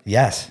where you grew up?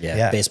 Yes.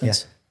 Yeah.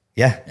 Basements?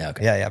 Yeah. Yeah,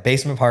 okay. Yeah.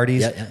 Basement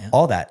parties, Yeah.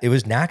 all that. It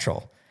was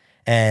natural.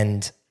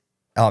 And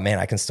oh man,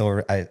 I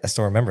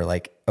still remember,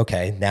 like,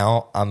 okay,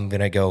 now I'm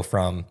going to go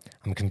from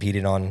I'm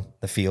competing on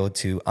the field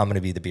to I'm going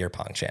to be the beer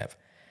pong champ.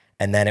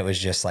 And then it was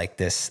just like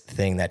this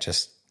thing that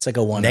just, It's like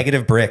a one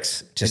negative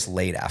bricks just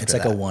laid after It's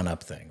like that. a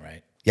one-up thing,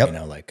 right? Yep. You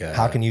know, like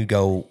how can you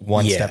go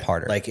one step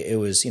harder? Like it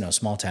was,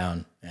 small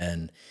town,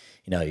 and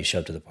you show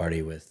up to the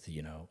party with,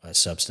 a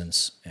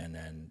substance, and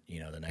then,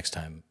 the next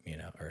time,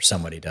 or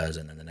somebody does,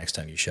 and then the next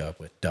time you show up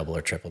with double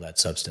or triple that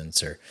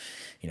substance, or,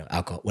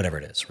 alcohol, whatever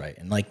it is, right?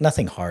 And like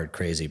nothing hard,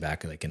 crazy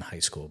back like in high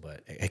school,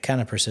 but it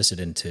kind of persisted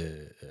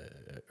into,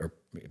 or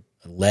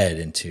led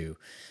into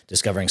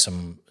discovering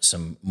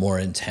some more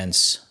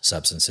intense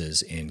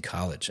substances in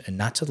college, and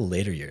not to the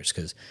later years,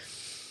 because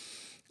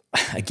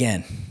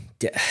again,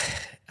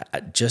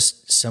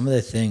 just some of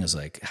the things,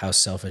 like how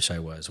selfish I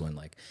was when,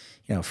 like,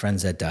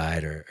 friends that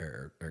died,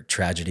 or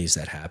tragedies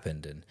that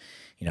happened, and,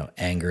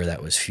 anger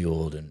that was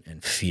fueled,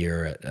 and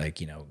fear at,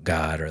 like,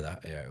 God,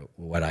 or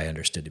what I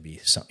understood to be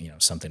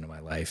something in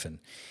my life.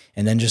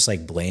 And then just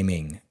like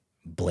blaming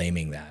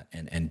that,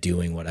 and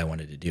doing what I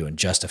wanted to do, and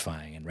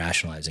justifying and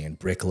rationalizing and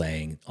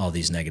bricklaying all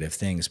these negative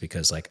things,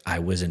 because like I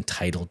was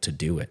entitled to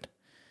do it,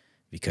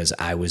 because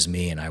I was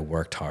me and I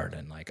worked hard,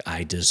 and like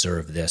I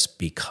deserve this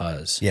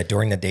because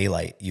during the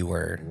daylight you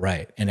were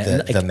right, and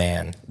the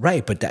man,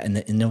 right. But that,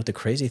 and what the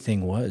crazy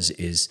thing was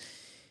is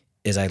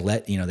I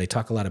let, they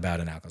talk a lot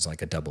about in alcohol,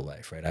 like a double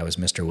life, right? I was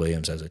Mr.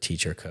 Williams as a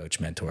teacher, coach,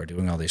 mentor,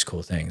 doing all these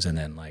cool things, and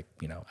then like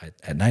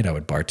at night I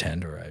would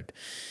bartend, or I'd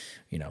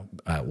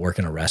work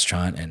in a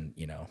restaurant, and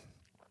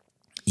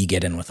you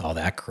get in with all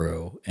that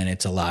crew, and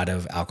it's a lot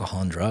of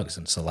alcohol and drugs,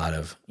 and it's a lot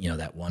of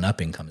that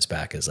one-upping comes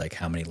back as like,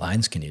 how many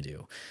lines can you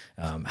do,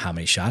 how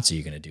many shots are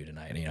you going to do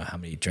tonight, how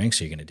many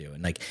drinks are you going to do,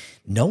 and like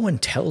no one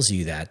tells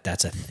you that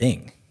that's a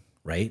thing,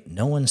 right?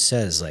 No one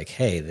says like,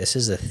 hey, this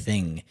is a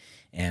thing,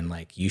 and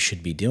like you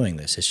should be doing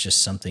this. It's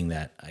just something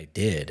that I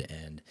did,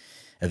 and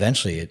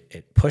eventually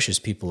it pushes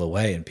people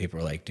away, and people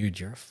are like, dude,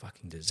 you're a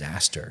fucking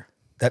disaster.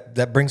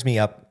 That brings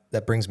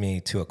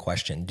me to a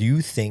question. Do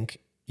you think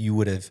you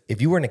would have,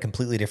 if you were in a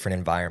completely different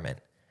environment,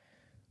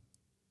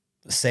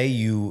 say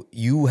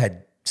you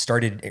had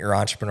started your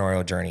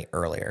entrepreneurial journey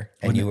earlier,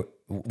 and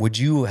would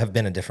you have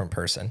been a different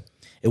person?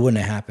 It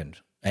wouldn't have happened.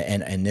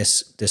 And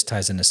this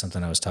ties into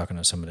something I was talking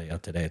to somebody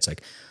out today. It's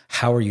like,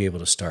 how are you able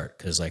to start?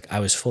 Because like I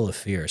was full of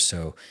fear.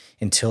 So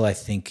until I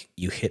think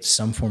you hit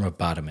some form of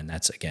bottom, and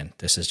that's, again,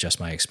 this is just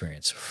my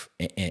experience,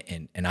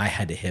 and I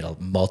had to hit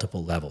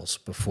multiple levels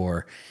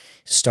before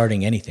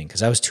starting anything,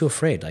 because I was too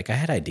afraid. Like I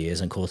had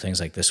ideas and cool things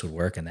like this would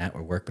work and that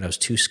would work, but I was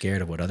too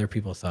scared of what other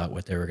people thought,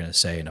 what they were going to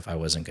say, and if I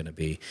wasn't going to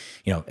be,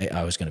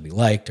 I was going to be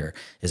liked, or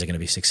is it going to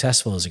be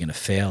successful? Is it going to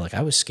fail? Like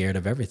I was scared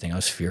of everything. I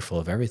was fearful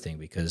of everything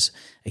because,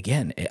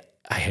 again,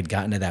 I had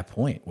gotten to that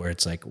point where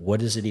it's like, what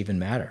does it even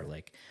matter?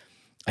 Like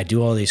I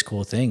do all these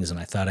cool things and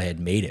I thought I had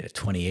made it at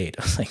 28.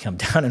 I was like, I'm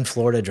down in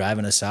Florida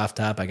driving a soft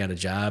top. I got a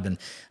job and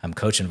I'm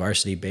coaching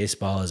varsity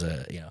baseball as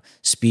a,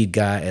 speed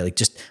guy, like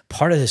just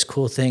part of this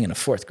cool thing, and a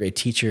fourth grade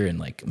teacher and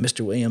like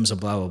Mr. Williams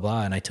and blah, blah,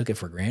 blah. And I took it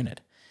for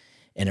granted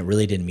and it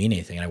really didn't mean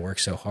anything. And I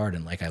worked so hard.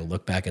 And like, I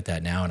look back at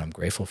that now and I'm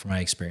grateful for my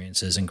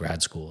experiences in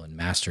grad school and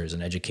masters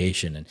and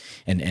education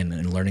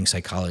and learning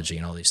psychology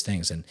and all these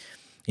things. And,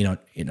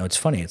 it's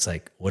funny. It's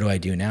like, what do I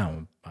do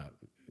now?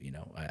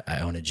 I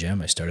own a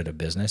gym. I started a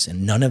business,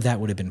 and none of that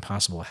would have been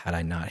possible had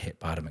I not hit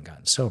bottom and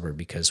gotten sober.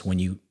 Because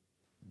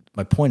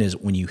my point is,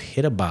 when you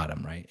hit a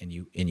bottom, right, and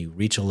you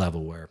reach a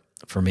level where,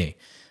 for me,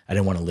 I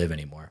didn't want to live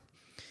anymore.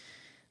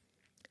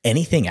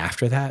 Anything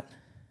after that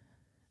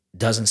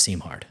doesn't seem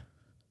hard,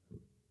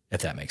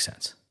 if that makes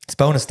sense. It's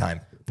bonus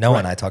time. Noah Right.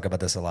 and I talk about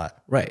this a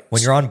lot. Right.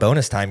 When you're on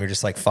bonus time, you're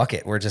just like, fuck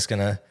it. We're just going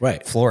to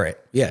floor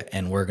it. Yeah,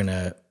 and we're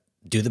gonna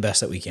do the best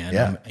that we can.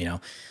 Yeah.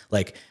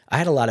 Like I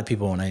had a lot of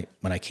people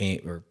when I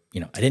came, or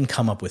I didn't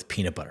come up with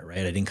peanut butter, right?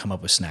 I didn't come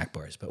up with snack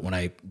bars, but when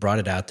I brought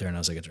it out there and I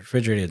was like, it's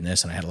refrigerated and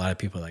this, and I had a lot of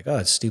people like, oh,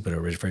 it's stupid, a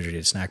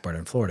refrigerated snack bar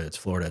in Florida. It's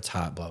Florida, it's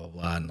hot, blah, blah,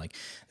 blah. And like,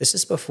 this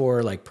is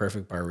before like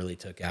Perfect Bar really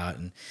took out.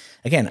 And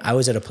again, I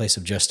was at a place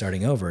of just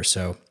starting over.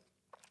 So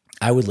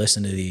I would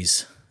listen to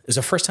these. It was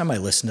the first time I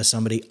listened to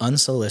somebody,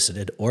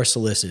 unsolicited or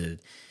solicited,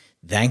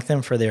 thank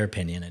them for their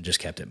opinion and just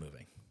kept it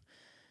moving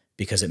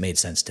because it made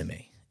sense to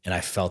me. And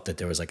I felt that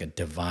there was like a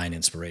divine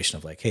inspiration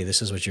of like, hey,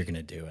 this is what you're going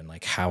to do. And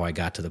like how I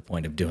got to the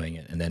point of doing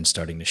it and then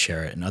starting to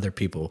share it and other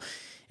people.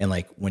 And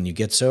like when you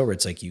get sober,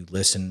 it's like you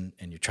listen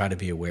and you try to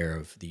be aware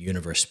of the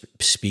universe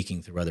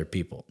speaking through other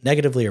people,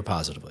 negatively or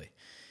positively.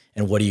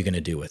 And what are you going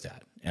to do with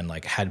that? And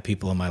like I had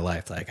people in my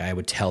life, like I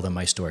would tell them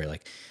my story,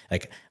 like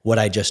what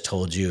I just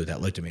told you,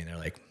 that looked at me and they're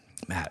like,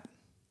 Matt,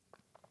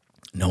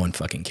 no one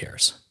fucking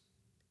cares.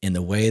 In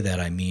the way that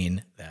I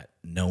mean that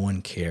no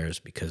one cares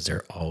because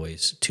they're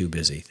always too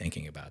busy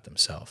thinking about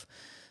themselves.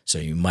 So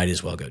you might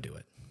as well go do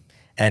it.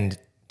 And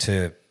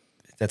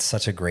that's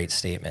such a great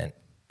statement.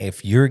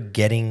 If you're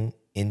getting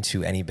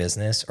into any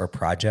business or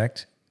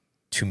project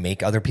to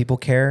make other people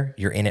care,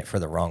 you're in it for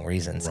the wrong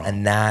reasons.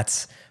 And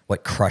that's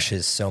what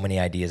crushes so many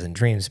ideas and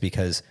dreams,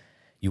 because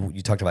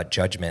you talked about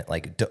judgment.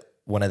 Like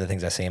one of the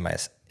things I say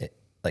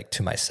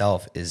to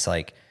myself is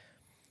like,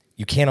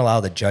 you can't allow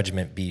the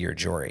judgment be your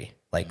jury.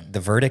 Like the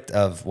verdict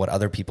of what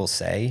other people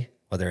say,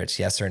 whether it's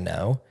yes or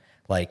no,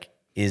 like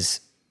is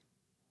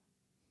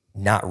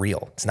not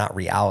real. It's not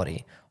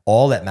reality.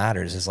 All that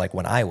matters is like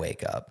when I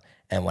wake up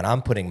and when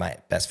I'm putting my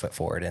best foot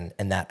forward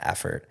and that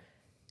effort,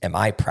 am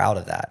I proud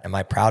of that? Am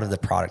I proud of the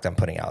product I'm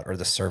putting out or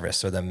the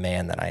service or the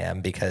man that I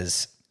am?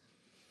 Because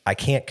I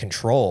can't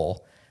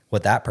control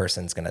what that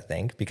person's going to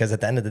think, because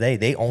at the end of the day,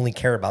 they only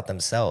care about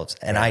themselves.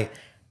 And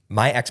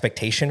my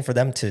expectation for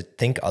them to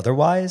think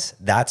otherwise,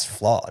 that's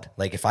flawed.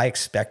 Like if I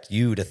expect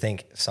you to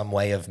think some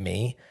way of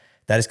me,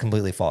 that is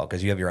completely flawed,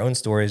 because you have your own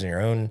stories and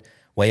your own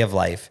way of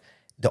life.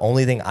 The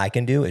only thing I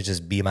can do is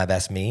just be my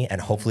best me,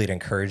 and hopefully it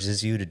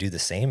encourages you to do the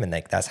same. And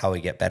like that's how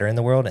we get better in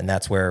the world. And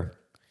that's where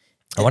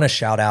I want to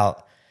shout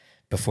out,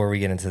 before we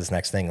get into this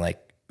next thing,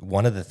 like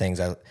one of the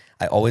things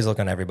I always look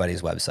on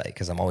everybody's website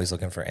because I'm always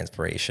looking for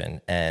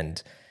inspiration.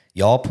 And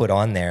y'all put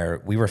on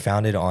there, we were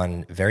founded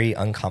on very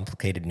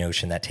uncomplicated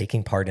notion that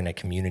taking part in a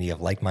community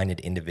of like-minded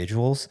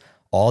individuals,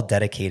 all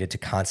dedicated to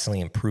constantly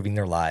improving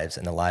their lives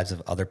and the lives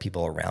of other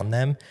people around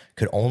them,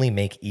 could only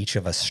make each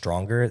of us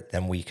stronger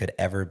than we could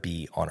ever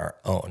be on our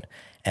own.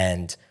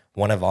 And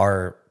one of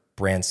our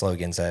brand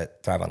slogans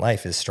at Thrive on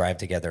Life is strive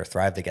together,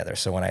 thrive together.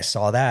 So when I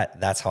saw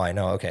that, that's how I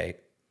know, okay,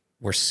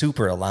 we're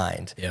super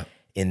aligned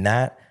in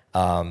that.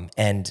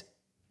 And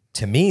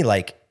to me,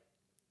 like,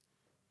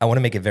 I want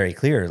to make it very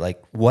clear,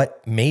 like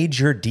what made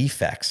your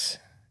defects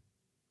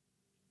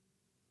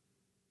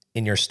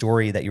in your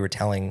story that you were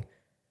telling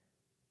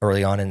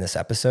early on in this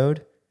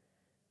episode,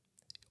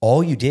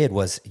 all you did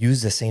was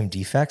use the same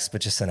defects,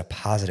 but just in a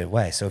positive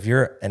way. So if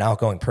you're an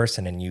outgoing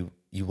person and you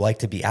like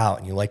to be out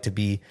and you like to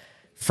be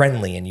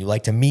friendly and you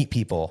like to meet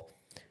people,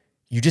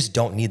 you just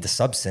don't need the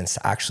substance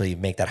to actually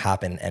make that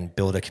happen and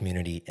build a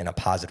community in a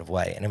positive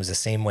way. And it was the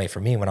same way for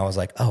me when I was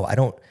like, oh, I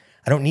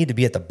don't need to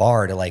be at the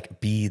bar to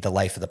like be the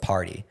life of the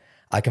party.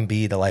 I can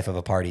be the life of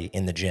a party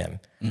in the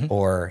gym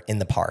or in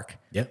the park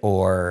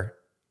or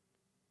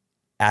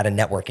at a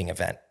networking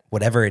event,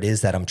 whatever it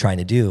is that I'm trying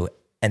to do.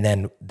 And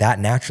then that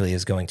naturally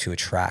is going to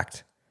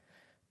attract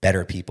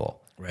better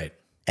people. Right.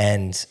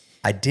 And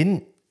I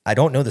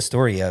don't know the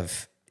story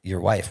of your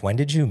wife. When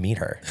did you meet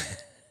her?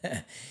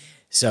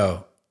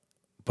 So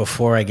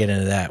before I get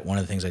into that, one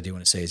of the things I do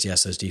want to say is,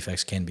 yes, those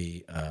defects can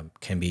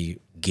be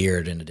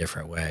geared in a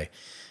different way.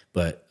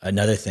 But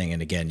another thing,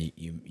 and again,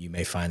 you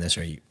may find this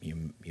or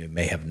you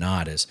may have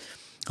not, is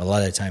a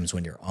lot of the times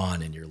when you're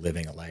on and you're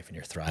living a life and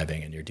you're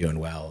thriving and you're doing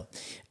well,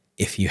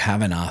 if you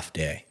have an off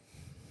day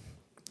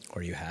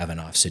or you have an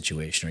off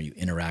situation or you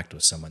interact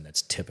with someone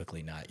that's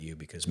typically not you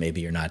because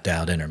maybe you're not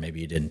dialed in or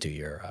maybe you didn't do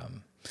your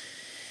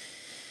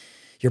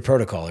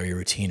protocol or your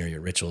routine or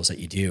your rituals that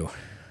you do,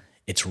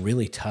 it's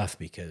really tough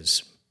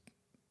because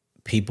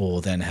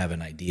people then have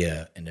an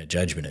idea and a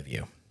judgment of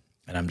you.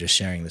 And I'm just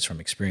sharing this from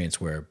experience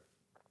where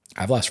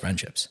I've lost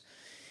friendships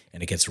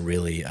and it gets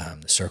really,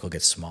 the circle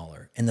gets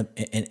smaller and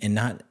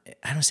not,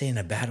 I don't say in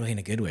a bad way, in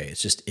a good way. It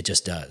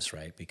just does,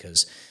 right?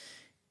 Because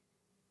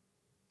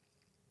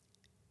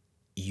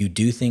you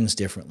do things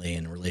differently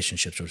and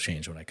relationships will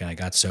change. When I kind of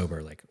got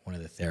sober, like one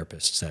of the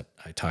therapists that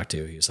I talked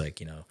to, he was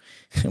like,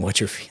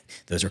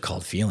 those are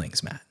called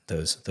feelings, Matt.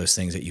 Those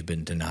things that you've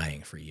been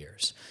denying for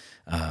years.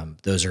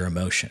 Those are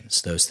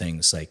emotions. Those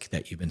things like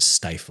that you've been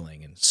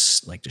stifling and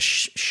like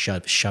just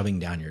shoving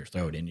down your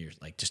throat in your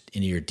like just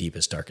into your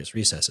deepest, darkest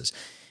recesses.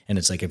 And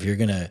it's like if you're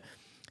gonna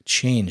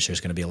change,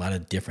 there's gonna be a lot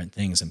of different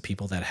things, and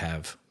people that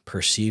have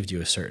perceived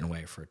you a certain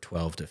way for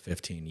 12 to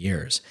 15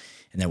 years.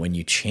 And then when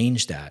you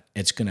change that,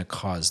 it's going to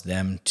cause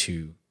them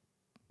to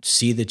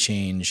see the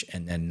change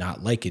and then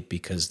not like it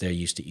because they're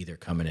used to either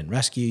come in and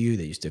rescue you.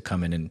 They used to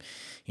come in and,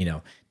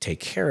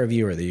 take care of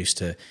you, or they used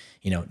to,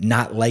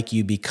 not like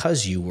you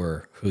because you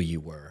were who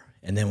you were.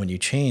 And then when you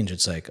change,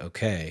 it's like,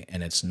 okay.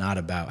 And it's not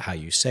about how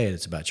you say it.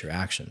 It's about your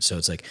actions. So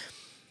it's like,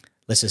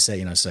 let's just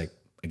say, it's like,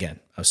 again,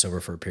 I was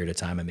sober for a period of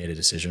time. I made a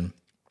decision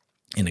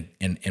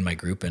in my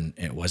group, and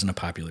it wasn't a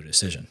popular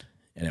decision.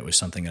 And it was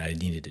something that I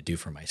needed to do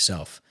for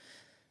myself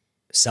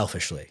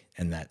selfishly.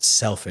 And that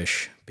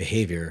selfish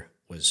behavior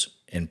was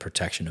in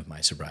protection of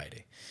my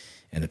sobriety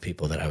and the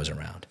people that I was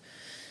around.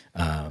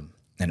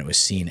 And it was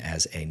seen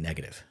as a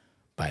negative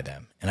by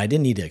them. And I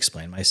didn't need to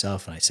explain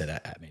myself. And I said,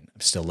 I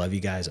still love you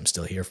guys. I'm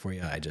still here for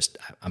you.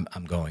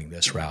 I'm going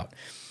this route.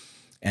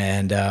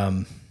 And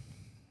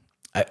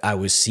I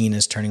was seen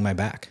as turning my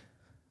back.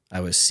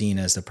 I was seen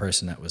as the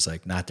person that was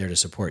like not there to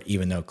support,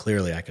 even though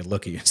clearly I could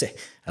look at you and say,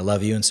 I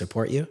love you and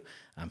support you.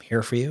 I'm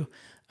here for you.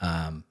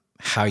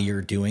 How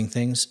you're doing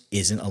things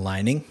isn't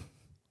aligning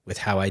with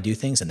how I do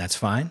things, and that's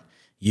fine.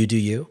 You do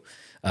you.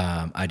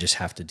 I just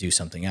have to do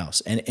something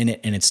else, and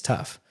it's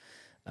tough.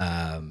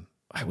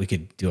 We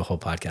could do a whole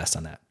podcast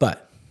on that.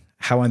 But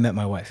how I met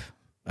my wife,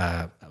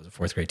 I was a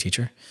fourth grade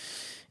teacher,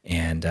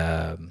 and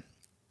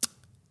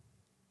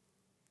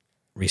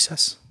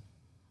recess,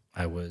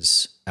 I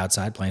was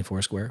outside playing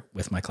Foursquare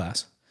with my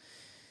class,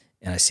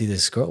 and I see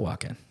this girl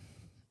walk in,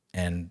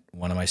 and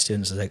one of my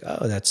students was like,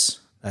 "Oh, that's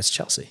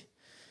Chelsea."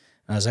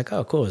 And I was like,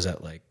 "Oh, cool. Is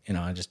that like,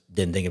 I just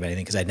didn't think of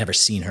anything because I'd never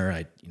seen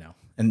her.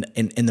 And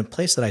in the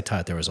place that I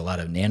taught, there was a lot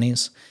of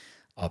nannies,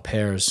 au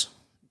pairs,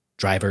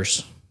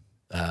 drivers,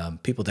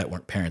 people that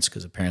weren't parents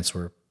because the parents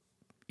were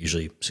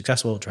usually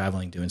successful,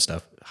 traveling, doing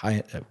stuff,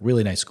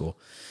 really nice school.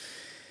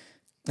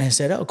 And I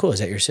said, "Oh, cool. Is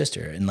that your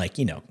sister?" And like,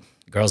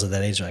 girls at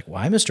that age are like,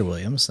 "Why, Mr.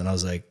 Williams?" And I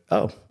was like,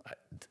 "Oh,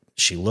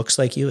 she looks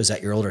like you. Is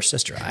that your older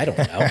sister?" I don't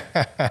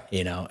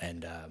know,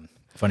 And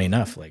funny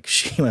enough, like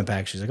she went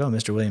back, she's like, "Oh,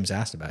 Mr. Williams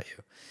asked about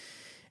you."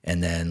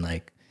 And then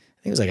like,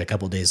 I think it was like a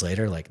couple of days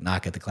later, like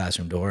knock at the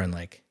classroom door, and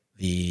like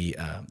the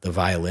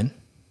violin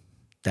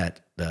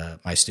that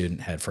my student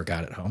had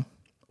forgot at home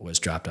was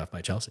dropped off by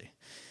Chelsea.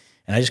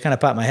 And I just kind of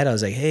popped my head. I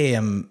was like, "Hey,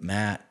 I'm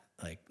Matt.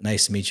 Like,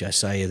 nice to meet you. I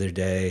saw you the other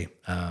day.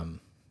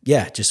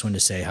 Just wanted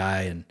to say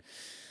hi." And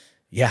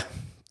yeah,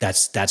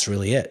 that's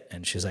really it.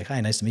 And she's like,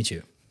 "Hi, nice to meet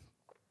you."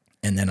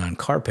 And then on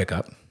car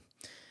pickup,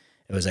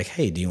 it was like,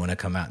 "Hey, do you want to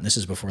come out?" And this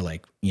is before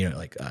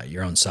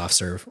your own soft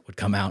serve would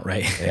come out,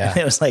 right? Yeah.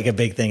 It was like a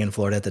big thing in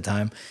Florida at the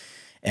time.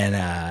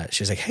 And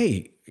she was like,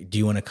 "Hey, do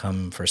you want to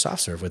come for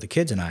soft serve with the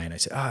kids and I?" And I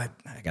said, "Oh,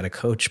 I got a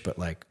coach, but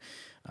like,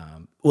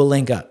 we'll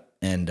link up."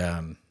 And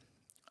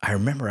I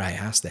remember I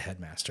asked the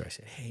headmaster, I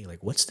said, "Hey,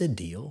 like, what's the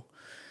deal?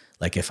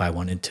 Like if I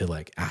wanted to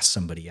like ask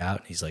somebody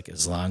out?" And he's like,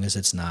 "As long as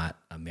it's not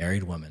a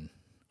married woman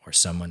or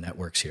someone that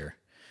works here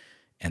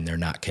and they're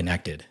not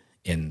connected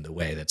in the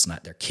way that's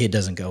not, their kid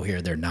doesn't go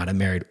here, they're not a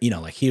married,"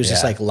 like he was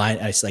just like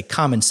it's like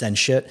common sense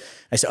shit.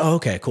 I said, "Oh,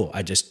 okay, cool.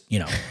 I just,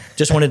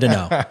 just wanted to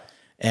know."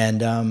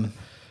 And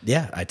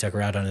I took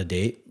her out on a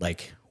date.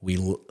 Like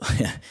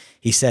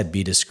he said,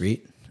 "Be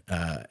discreet."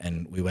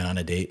 And we went on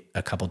a date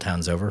a couple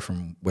towns over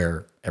from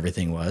where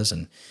everything was,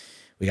 and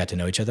we got to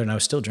know each other, and I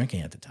was still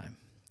drinking at the time.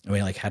 And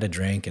we like had a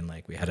drink, and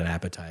like we had an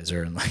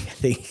appetizer, and like I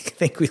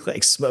think we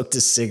like smoked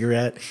a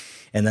cigarette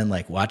and then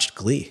like watched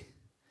Glee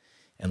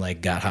and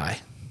like got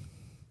high.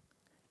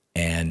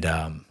 And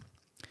a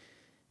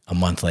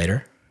month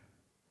later,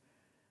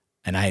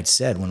 and I had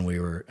said when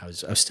I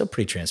was still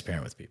pretty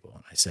transparent with people.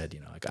 And I said,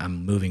 like,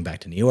 "I'm moving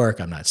back to New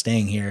York. I'm not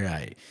staying here.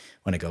 I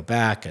want to go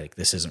back. Like,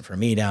 this isn't for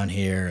me down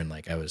here." And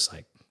like, I was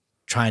like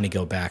trying to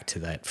go back to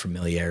that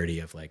familiarity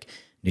of like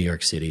New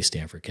York City,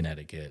 Stamford,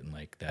 Connecticut, and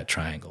like that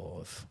triangle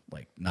of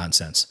like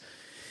nonsense.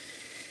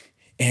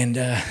 And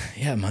a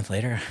month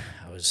later,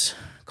 I was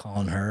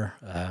calling her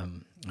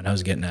when I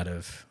was getting out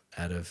of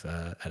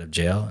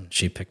jail, and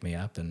she picked me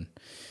up and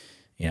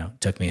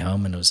took me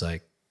home, and it was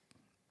like,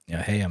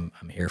 hey, I'm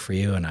here for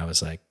you. And I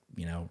was like,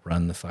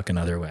 run the fucking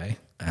other way.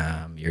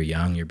 You're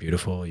young, you're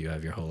beautiful, you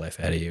have your whole life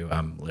ahead of you.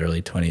 I'm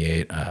literally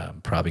 28.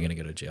 I'm probably going to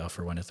go to jail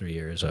for 1 to 3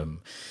 years.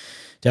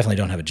 Definitely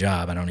don't have a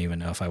job. I don't even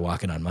know if I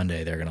walk in on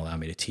Monday, they're going to allow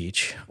me to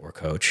teach or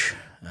coach.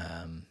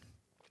 And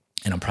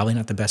I'm probably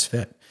not the best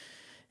fit.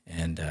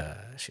 And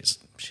she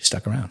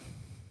stuck around.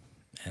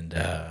 And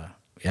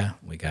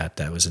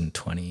that was in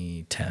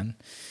 2010.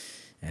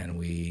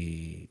 And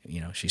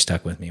she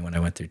stuck with me when I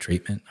went through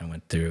treatment. I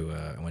went through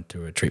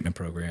a treatment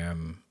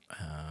program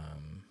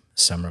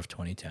summer of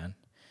 2010,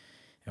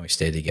 and we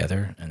stayed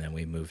together. And then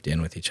we moved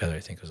in with each other. I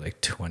think it was like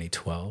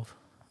 2012.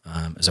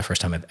 It was the first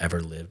time had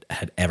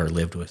ever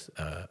lived with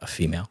a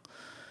female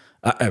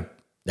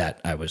that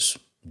I was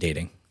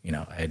dating.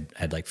 I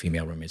had like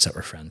female roommates that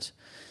were friends.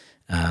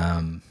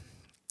 And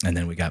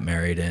then we got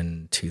married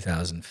in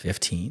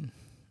 2015.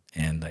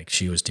 And like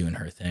she was doing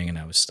her thing, and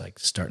I was like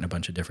starting a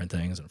bunch of different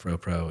things on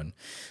FROPRO, and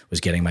was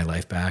getting my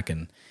life back,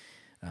 and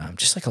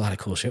just like a lot of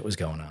cool shit was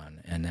going on.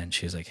 And then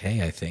she was like,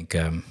 "Hey, I think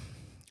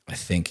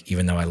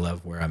even though I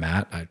love where I'm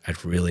at,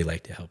 I'd really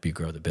like to help you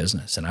grow the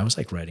business." And I was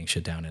like writing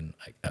shit down in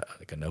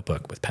like a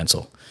notebook with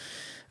pencil.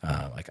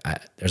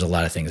 There's a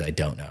lot of things I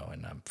don't know,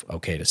 and I'm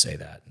okay to say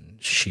that.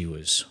 And she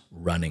was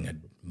running a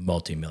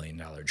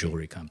multi-million-dollar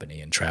jewelry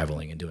company and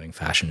traveling and doing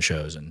fashion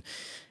shows and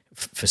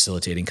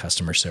facilitating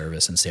customer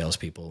service and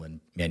salespeople and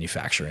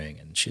manufacturing.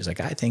 And she's like,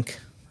 I think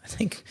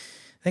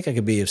I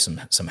could be of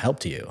some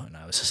help to you. And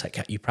I was just like,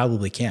 you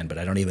probably can, but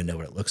I don't even know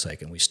what it looks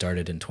like. And we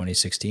started in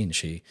 2016.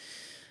 She,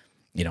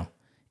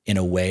 in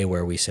a way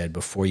where we said,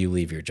 before you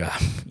leave your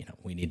job,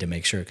 we need to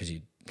make sure, because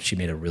she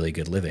made a really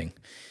good living.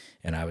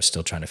 And I was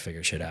still trying to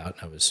figure shit out.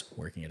 I was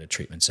working at a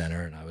treatment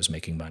center, and I was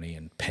making money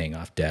and paying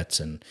off debts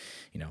and,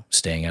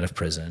 staying out of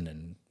prison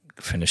and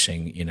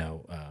finishing,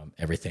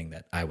 everything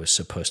that I was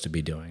supposed to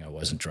be doing. I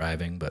wasn't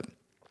driving, but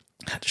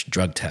had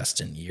drug tests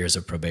and years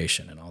of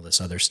probation and all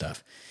this other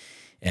stuff.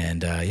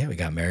 And we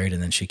got married,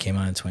 and then she came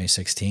on in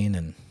 2016,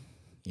 and,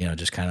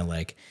 just kind of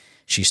like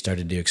she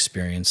started to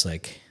experience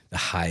like the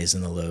highs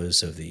and the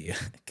lows of the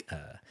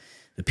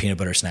peanut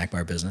butter snack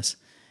bar business.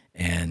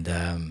 And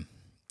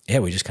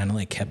we just kind of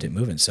like kept it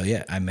moving. So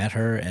I met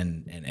her,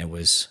 and it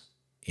was,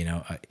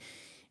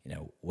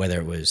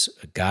 whether it was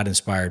a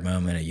God-inspired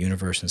moment, a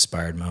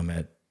universe-inspired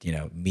moment,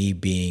 me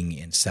being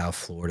in South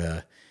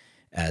Florida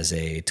as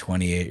a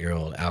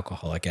 28-year-old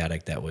alcoholic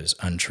addict that was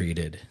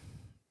untreated,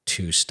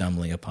 to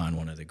stumbling upon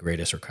one of the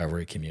greatest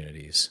recovery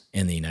communities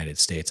in the United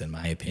States, in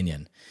my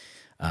opinion,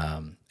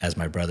 as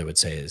my brother would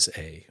say, is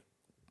a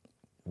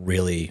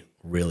really,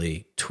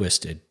 really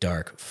twisted,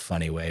 dark,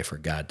 funny way for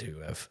God to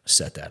have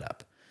set that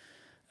up.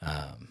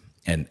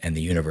 And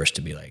the universe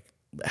to be like,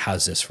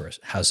 how's this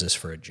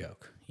for a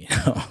joke?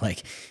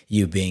 Like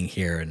you being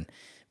here and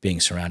being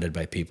surrounded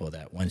by people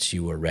that once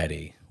you were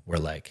ready, were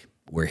like,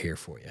 we're here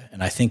for you.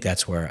 And I think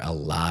that's where a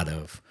lot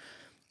of,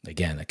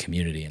 again, the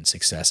community and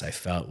success I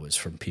felt was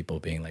from people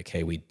being like,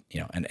 hey,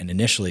 and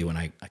initially when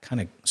I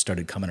kind of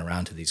started coming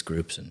around to these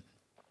groups and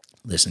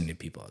listening to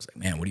people, I was like,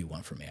 man, what do you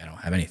want from me? I don't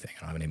have anything. I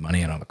don't have any money.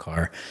 I don't have a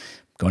car.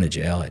 I'm going to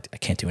jail. I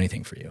can't do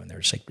anything for you. And they're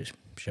just like, just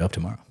show up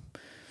tomorrow.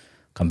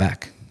 Come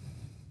back.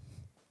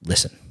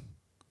 Listen.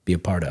 Be a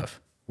part of.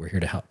 We're here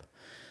to help.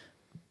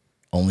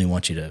 Only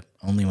want you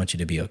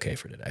to be okay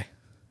for today.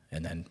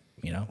 And then,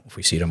 if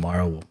we see you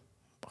tomorrow, we'll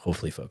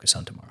hopefully focus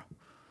on tomorrow.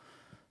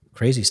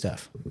 Crazy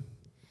stuff.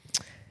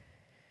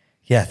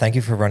 Yeah, thank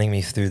you for running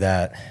me through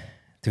that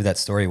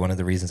story. One of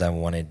the reasons I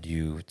wanted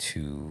you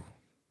to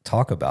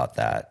talk about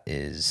that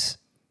is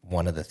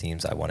one of the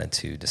themes I wanted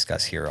to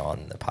discuss here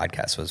on the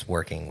podcast was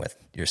working with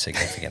your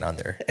significant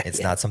other.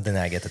 It's not something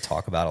that I get to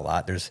talk about a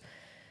lot.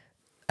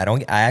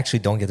 I actually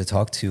don't get to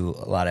talk to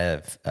a lot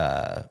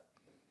of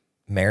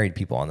married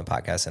people on the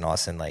podcast in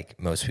Austin. Like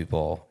most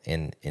people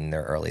in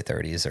their early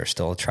 30s are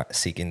still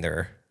seeking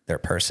their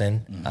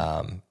person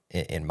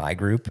in my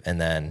group. And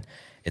then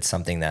it's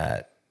something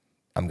that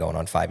I'm going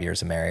on 5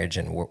 years of marriage,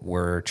 and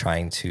we're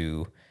trying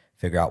to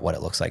figure out what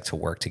it looks like to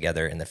work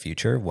together in the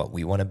future, what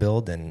we want to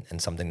build,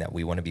 and something that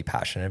we want to be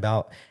passionate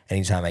about.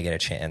 Anytime I get a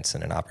chance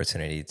and an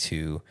opportunity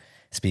to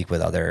speak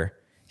with other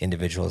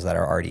individuals that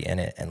are already in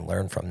it and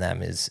learn from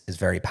them is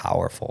very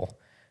powerful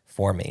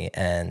for me.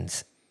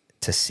 And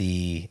to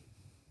see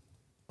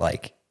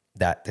like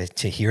that,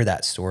 to hear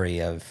that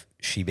story of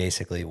she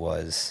basically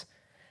was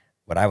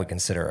what I would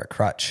consider a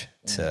crutch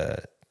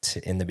to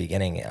in the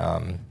beginning,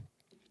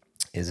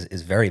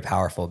 is very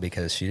powerful,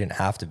 because she didn't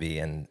have to be.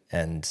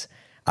 And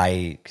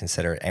I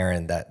consider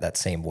Erin that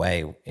same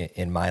way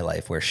in my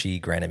life, where she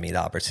granted me the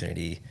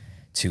opportunity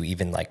to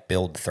even like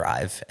build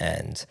Thrive.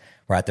 And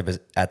we're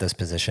at this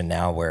position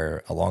now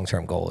where a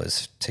long-term goal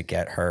is to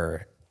get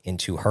her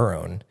into her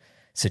own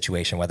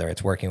situation, whether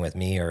it's working with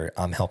me or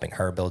I'm helping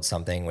her build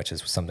something, which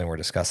is something we're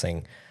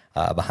discussing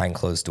behind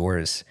closed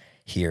doors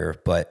here.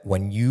 But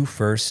when you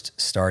first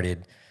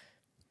started,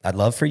 I'd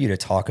love for you to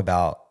talk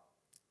about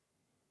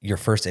your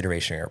first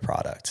iteration of your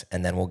product,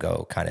 and then we'll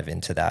go kind of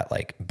into that,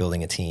 like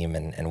building a team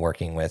and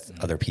working with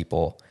other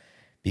people.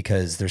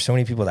 because there's so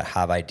many people that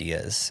have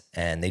ideas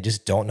and they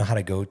just don't know how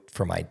to go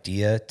from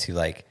idea to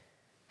like,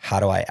 how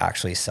do I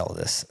actually sell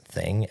this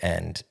thing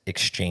and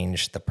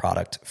exchange the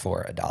product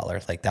for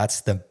 $1? Like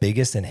that's the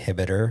biggest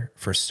inhibitor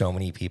for so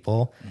many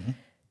people.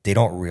 They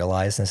don't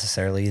realize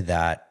necessarily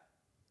that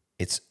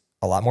it's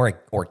a lot more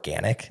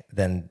organic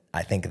than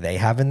I think they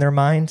have in their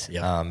mind.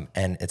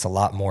 And it's a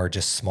lot more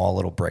just small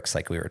little bricks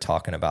like we were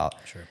talking about.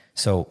 Sure.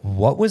 So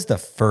what was the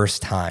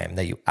first time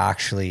that you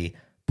actually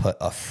put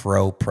a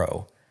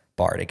FROPRO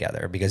bar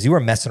together? Because you were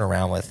messing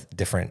around with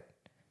different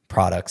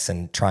products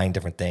and trying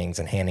different things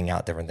and handing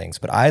out different things.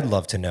 But I'd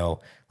love to know,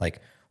 like,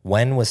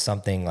 when was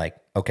something like,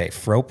 okay,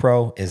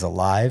 FROPRO is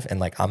alive and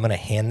like, I'm going to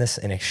hand this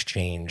in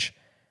exchange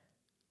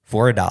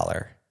for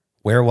 $1.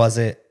 Where was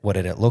it? What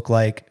did it look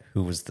like?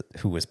 Who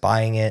was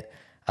buying it?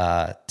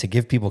 To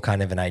give people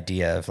kind of an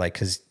idea of like,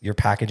 cause your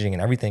packaging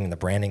and everything and the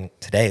branding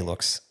today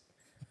looks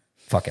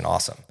fucking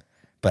awesome.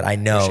 But I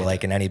know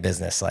like in any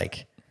business,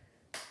 like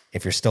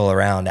if you're still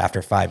around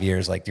after 5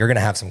 years, like you're going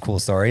to have some cool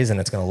stories and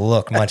it's going to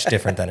look much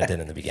different than it did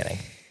in the beginning.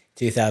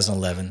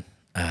 2011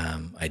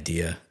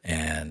 idea,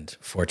 and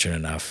fortunate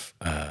enough,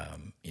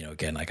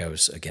 again, like I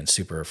was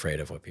super afraid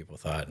of what people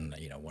thought. And,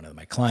 one of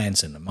my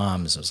clients and the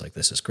moms was like,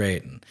 this is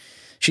great. And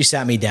she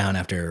sat me down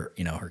after,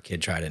 her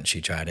kid tried it and she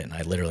tried it. And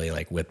I literally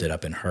like whipped it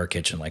up in her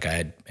kitchen like I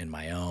had in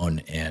my own.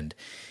 And,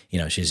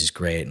 she's just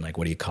great. And like,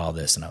 what do you call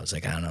this? And I was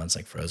like, I don't know. It's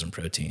like frozen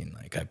protein.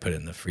 Like I put it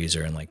in the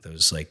freezer and like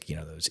those, like,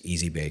 those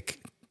easy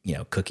bake,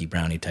 cookie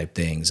brownie type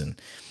things, and,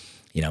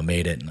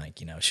 made it. And like,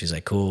 she's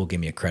like, cool,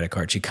 give me a credit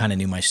card. She kind of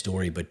knew my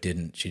story, but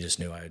didn't. She just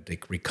knew I would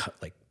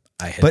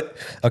But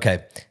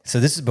okay, so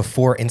this is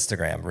before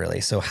Instagram, really.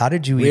 So how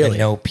did you even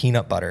know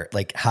peanut butter?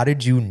 Like, how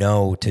did you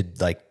know to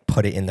like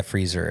put it in the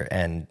freezer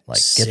and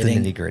like get the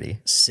nitty gritty?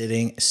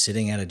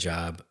 Sitting at a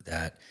job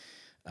that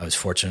I was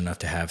fortunate enough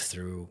to have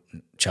through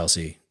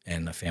Chelsea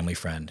and a family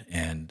friend.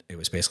 And it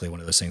was basically one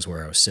of those things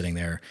where I was sitting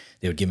there,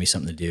 they would give me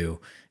something to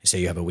do. They say,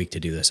 you have a week to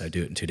do this. I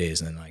do it in 2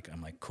 days. And then like,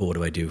 I'm like, cool, what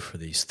do I do for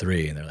these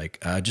 3? And they're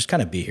like, just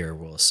kind of be here.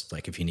 We'll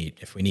like, if we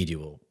need you,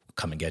 we'll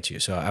come and get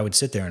you. So I would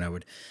sit there and I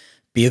would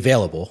be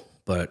available,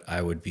 but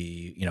I would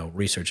be,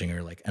 researching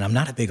or like, and I'm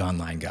not a big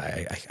online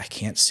guy. I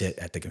can't sit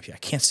at the computer. I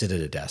can't sit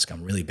at a desk.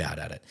 I'm really bad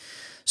at it.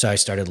 So I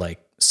started like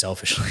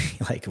selfishly,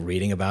 like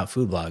reading about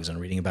food blogs and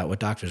reading about what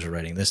doctors are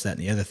writing, this, that,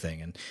 and the other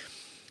thing. And,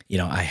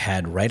 I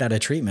had right out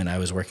of treatment, I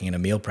was working in a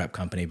meal prep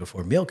company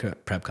before meal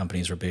prep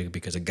companies were big,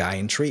 because a guy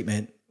in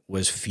treatment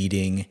was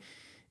feeding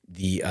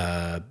the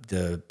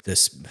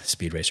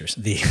speed racers,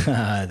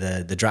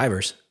 the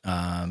drivers,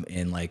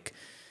 in like,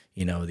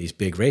 these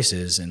big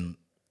races. And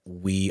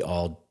we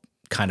all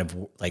kind of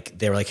like,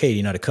 they were like, hey, do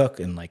you know how to cook?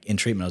 And like in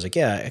treatment, I was like,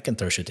 yeah, I can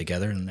throw shit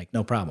together, and like,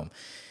 no problem.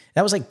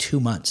 That was like 2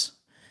 months.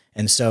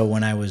 And so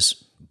when I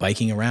was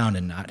biking around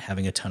and not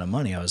having a ton of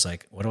money, I was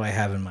like, what do I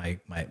have in my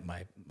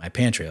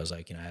pantry? I was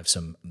like, I have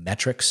some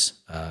Metrics,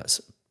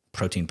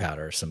 protein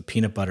powder, some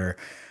peanut butter.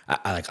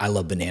 I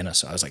love bananas.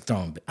 So I was like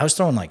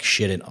throwing like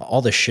shit in,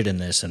 all the shit in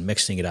this and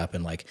mixing it up.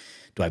 And like,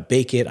 do I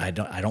bake it? I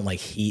don't like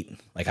heat.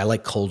 Like I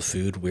like cold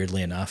food,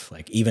 weirdly enough,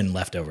 like even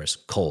leftovers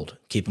cold,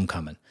 keep them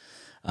coming.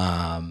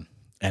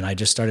 And I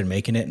just started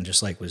making it and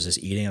just like was just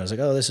eating. I was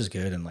like, oh, this is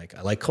good. And like,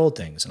 I like cold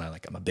things. And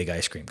I'm a big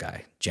ice cream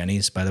guy.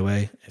 Jenny's, by the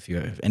way,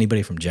 if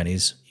anybody from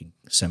Jenny's, you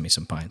send me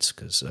some pints,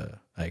 because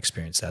I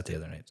experienced that the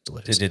other night. It's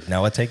delicious. Did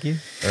Noah take you,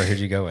 or who'd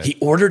you go with? He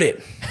ordered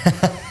it.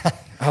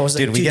 I was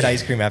like, dude, we get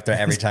ice cream after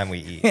every time we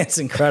eat. It's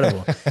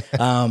incredible.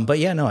 But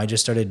yeah, no, I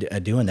just started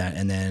doing that.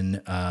 And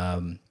then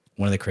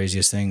one of the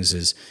craziest things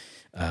is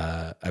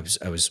I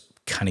was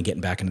kind of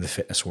getting back into the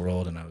fitness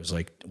world, and I was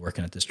like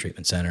working at this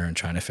treatment center and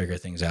trying to figure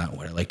things out, and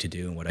what I like to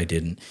do and what I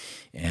didn't.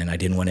 And I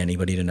didn't want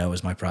anybody to know it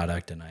was my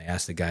product. And I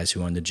asked the guys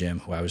who owned the gym,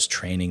 who I was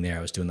training there,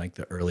 I was doing like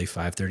the early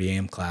 5:30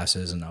 a.m.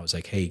 classes. And I was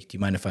like, hey, do you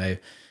mind if I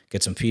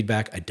get some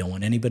feedback? I don't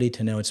want anybody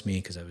to know it's me,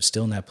 because I was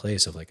still in that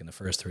place of like in the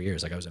first 3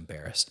 years, like I was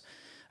embarrassed.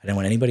 I didn't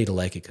want anybody to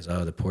like it, because,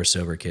 the poor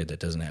sober kid that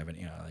doesn't have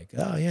any, like,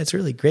 oh yeah, it's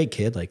really great,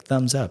 kid. Like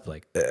thumbs up.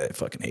 Like, I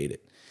fucking hate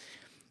it.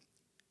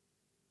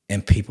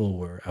 And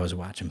I was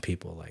watching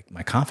people, like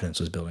my confidence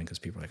was building, because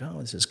people were like,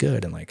 oh, this is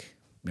good. And like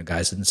the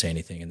guys didn't say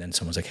anything. And then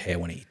someone's like, hey, I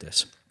want to eat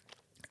this.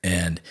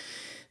 And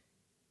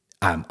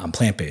I'm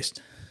plant-based.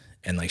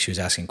 And like, she was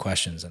asking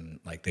questions, and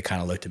like, they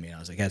kind of looked at me, and I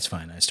was like, that's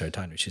fine. And I started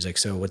talking to her. She's like,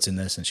 so what's in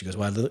this? And she goes,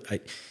 well, do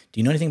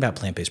you know anything about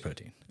plant-based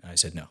protein? And I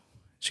said, no.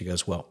 She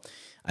goes, well,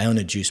 I own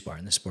a juice bar,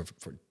 and this for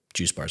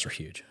juice bars are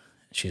huge.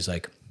 She's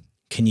like,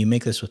 can you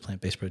make this with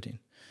plant-based protein?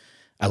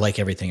 I like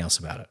everything else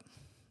about it.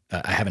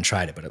 I haven't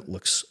tried it, but it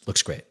looks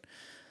great.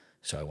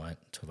 So I went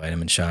to a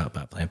vitamin shop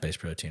about plant-based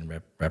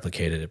protein,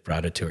 replicated it,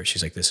 brought it to her.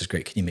 She's like, this is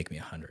great. Can you make me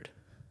 100?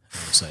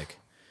 I was like,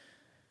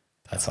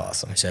 that's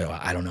awesome. I said,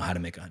 I don't know how to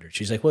make 100.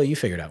 She's like, well, you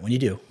figure it out. When you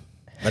do,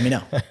 let me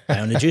know. I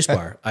own a juice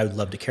bar. I would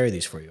love to carry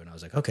these for you. And I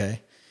was like,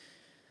 okay.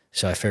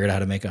 So I figured out how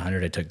to make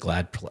 100. I took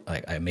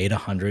I made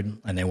 100,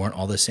 and they weren't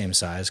all the same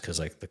size, because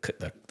like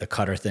the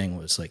cutter thing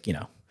was like,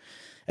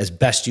 as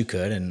best you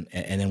could. And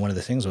then one of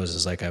the things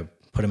is like, I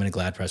put them in a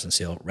Glad press and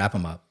seal, wrap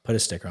them up, put a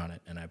sticker on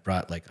it. And I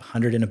brought like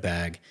 100 in a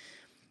bag,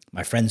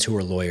 my friends who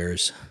were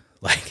lawyers,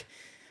 like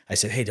I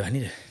said, hey, do I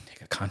need to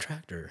take a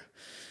contract or,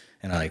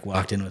 and I like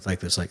walked in with like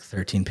this like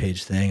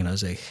 13-page thing. And I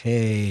was like,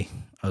 hey,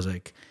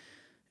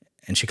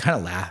 and she kind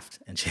of laughed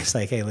and she's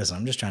like, hey, listen,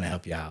 I'm just trying to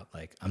help you out.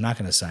 Like, I'm not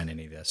going to sign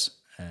any of this.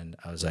 And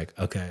I was like,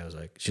 okay.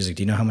 She's like,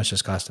 do you know how much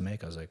this costs to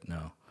make? I was like,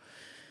 no.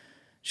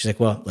 She's like,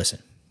 well,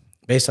 listen,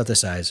 based off the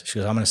size, she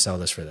goes, I'm going to sell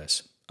this for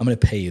this. I'm going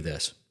to pay you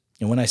this.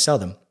 And when I sell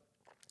them,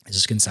 it's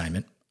just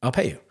consignment. I'll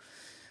pay you.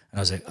 And I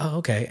was like, oh,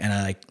 okay. And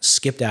I like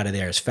skipped out of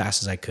there as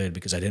fast as I could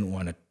because I didn't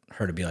want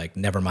her to be like,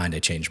 never mind, I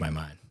changed my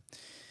mind.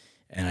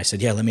 And I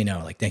said, yeah, let me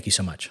know. Like, thank you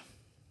so much.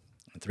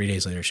 And 3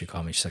 days later, she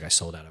called me. She's like, I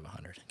sold out of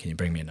 100. Can you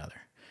bring me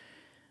another?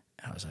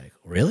 And I was like,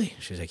 really?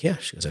 She's like, yeah.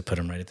 She goes, I put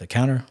them right at the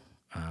counter.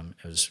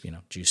 It was,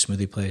 juice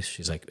smoothie place.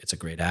 She's like, it's a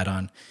great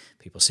add-on.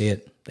 People see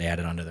it. They add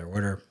it onto their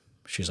order.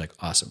 She's like,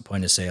 awesome.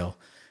 Point of sale.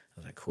 I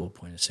was like, cool.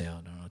 Point of sale.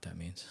 I don't know what that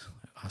means.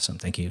 Like, awesome.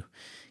 Thank you.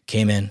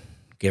 Came in,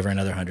 gave her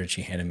another 100.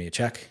 She handed me a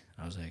check.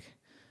 I was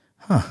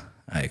like,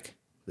 like,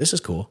 this is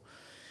cool.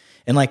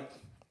 And like,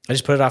 I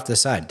just put it off to the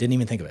side. Didn't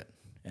even think of it.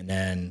 And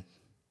then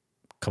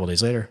a couple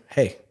days later,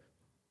 hey,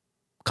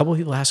 a couple of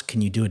people asked,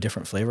 can you do a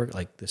different flavor?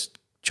 Like this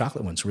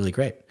chocolate one's really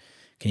great.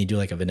 Can you do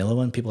like a vanilla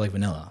one? People like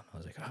vanilla. I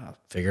was like,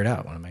 figure it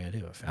out. What am I going to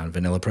do? I found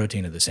vanilla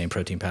protein of the same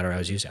protein powder I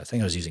was using. I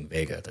think I was using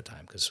Vega at the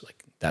time because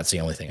like that's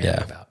the only thing I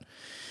knew about.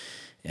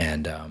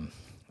 And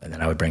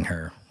then I would bring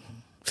her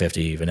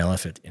 50 vanilla,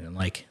 50, and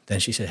like, then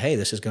she said, hey,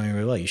 this is going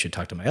really well. You should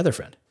talk to my other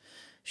friend.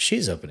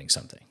 She's opening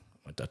something.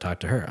 Went to talk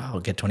to her.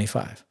 I'll get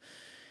 25.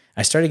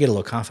 I started to get a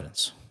little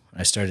confidence.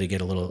 I started to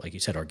get a little, like you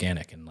said,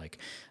 organic. And like,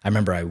 I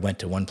remember I went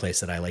to one place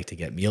that I like to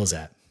get meals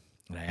at.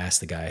 And I asked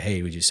the guy,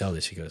 hey, would you sell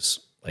this? He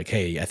goes like,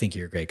 hey, I think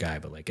you're a great guy,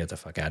 but like, get the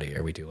fuck out of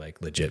here. We do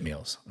like legit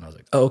meals. And I was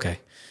like, oh, okay.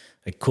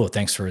 Like, cool.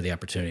 Thanks for the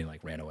opportunity. And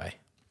like ran away.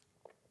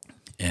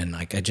 And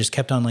like, I just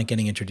kept on like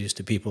getting introduced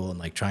to people and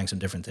like trying some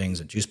different things,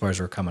 and juice bars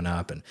were coming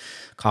up and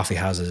coffee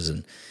houses.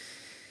 And,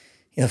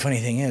 the funny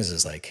thing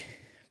is like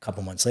a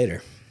couple months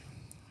later,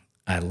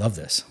 I love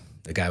this.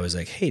 The guy was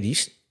like, hey, do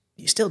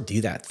you still do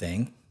that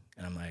thing?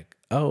 And I'm like,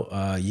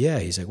 oh, yeah.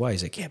 He's like, why?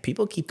 He's like, yeah,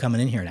 people keep coming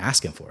in here and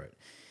asking for it.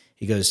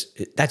 He goes,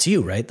 that's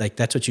you, right? Like,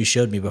 that's what you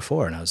showed me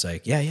before. And I was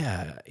like,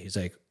 yeah. He's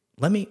like,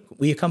 will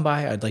you come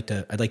by? I'd like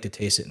to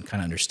taste it and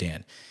kind of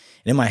understand.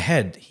 And in my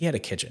head, he had a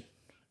kitchen.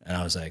 And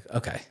I was like,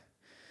 okay.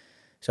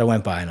 So I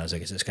went by and I was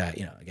like, is this guy,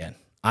 again,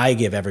 I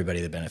give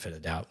everybody the benefit of the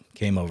doubt.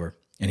 Came over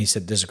and he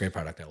said, this is a great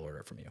product. I'll order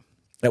it from you.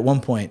 At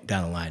one point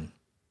down the line,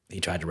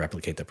 he tried to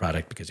replicate the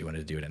product because he wanted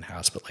to do it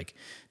in-house, but like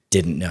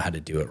didn't know how to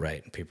do it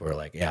right. And people were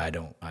like, yeah, I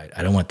don't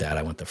want that.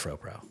 I want the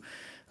FROPRO.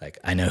 Like,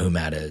 I know who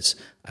Matt is.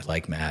 I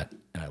like Matt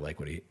and I like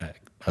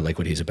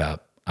what he's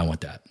about. I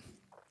want that.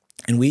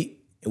 And we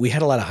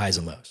had a lot of highs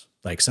and lows.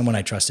 Like, someone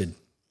I trusted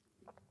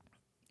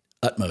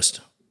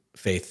utmost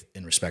faith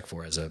and respect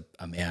for as a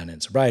man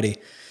in sobriety,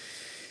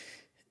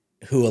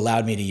 who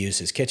allowed me to use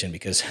his kitchen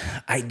because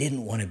I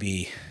didn't want to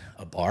be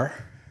a bar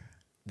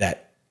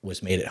that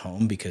was made at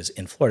home, because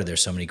in Florida,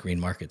 there's so many green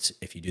markets.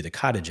 If you do the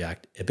Cottage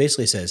Act, it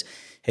basically says,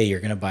 hey, you're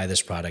going to buy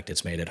this product.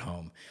 It's made at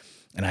home.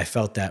 And I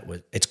felt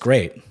it's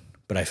great,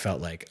 but I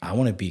felt like I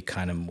want to be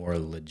kind of more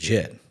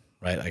legit,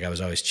 right? Like, I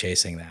was always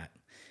chasing that.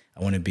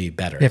 I want to be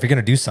better. Yeah, if you're going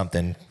to do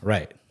something,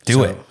 right,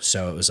 do it.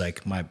 So it was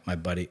like my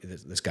buddy,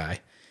 this guy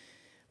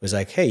was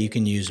like, hey, you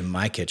can use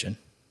my kitchen,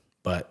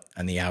 but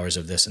on the hours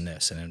of this and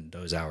this. And then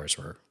those hours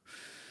were,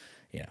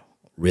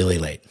 really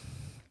late.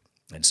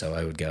 And so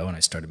I would go and I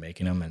started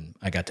making them, and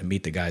I got to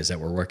meet the guys that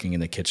were working in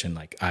the kitchen.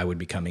 Like, I would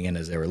be coming in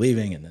as they were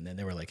leaving. And then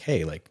they were like,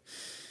 hey, like,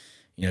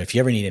 if you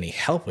ever need any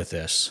help with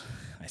this,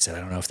 I said, I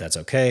don't know if that's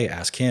okay.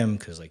 Ask him.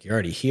 'Cause like, you're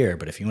already here,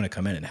 but if you want to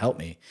come in and help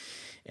me.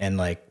 And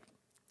like,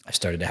 I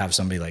started to have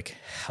somebody like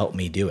help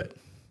me do it.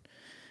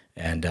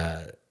 And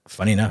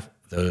funny enough,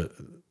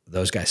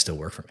 those guys still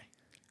work for me.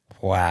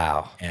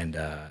 Wow. And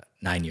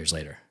 9 years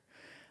later,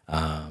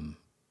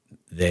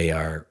 they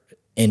are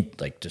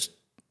just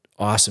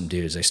awesome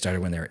dudes. They started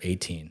when they were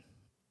 18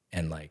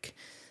 and like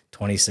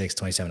 26,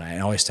 27. I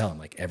always tell them,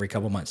 like, every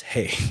couple months,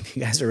 hey,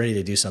 you guys are ready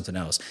to do something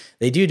else.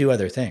 They do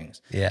other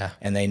things. Yeah.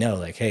 And they know,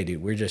 like, hey,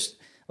 dude, we're just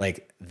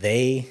like,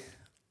 they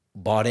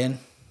bought in,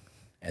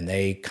 and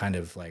they kind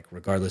of like,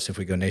 regardless if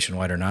we go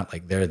nationwide or not,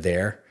 like, they're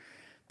there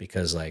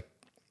because like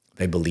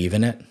they believe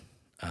in it.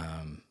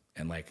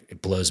 And like,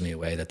 it blows me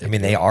away that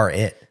they are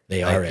it.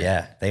 They are it.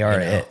 Yeah, they are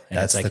it. And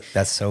that's like,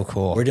 that's so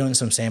cool. We're doing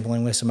some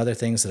sampling with some other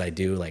things that I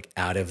do like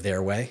out of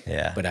their way.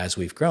 Yeah. But as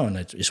we've grown,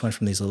 it just went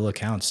from these little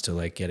accounts to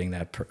like getting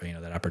that,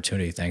 that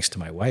opportunity, thanks to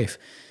my wife.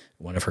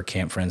 One of her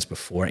camp friends,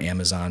 before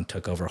Amazon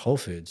took over Whole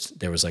Foods,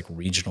 there was like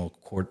regional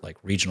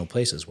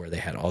places where they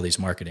had all these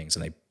marketings,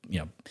 and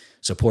they,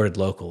 supported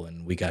local.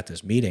 And we got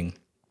this meeting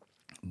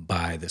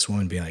by this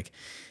woman being like,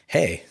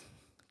 hey,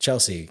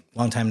 Chelsea,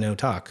 long time no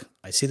talk.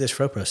 I see this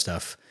FROPRO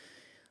stuff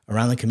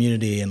around the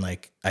community, and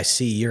like, I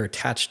see you're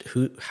attached.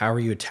 How are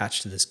you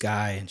attached to this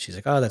guy? And she's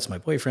like, oh, that's my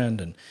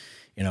boyfriend, and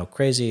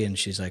crazy. And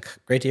she's like,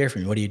 great to hear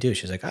from you. What do you do?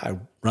 She's like, I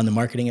run the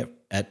marketing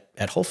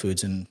at Whole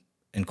Foods in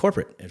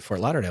corporate at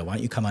Fort Lauderdale. Why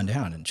don't you come on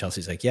down? And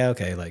Chelsea's like, yeah,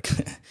 okay. Like,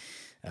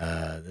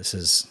 This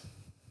is,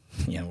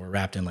 we're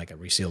wrapped in like a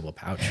resealable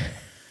pouch.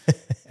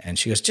 And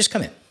she goes, just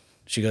come in.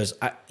 She goes,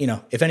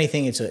 if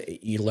anything,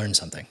 you learn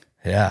something.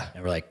 Yeah.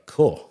 And we're like,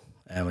 cool.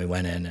 And we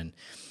went in and,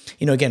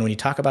 again, when you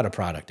talk about a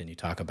product and you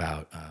talk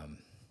about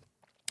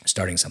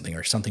starting something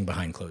or something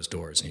behind closed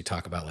doors, and you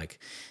talk about like,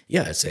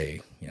 it's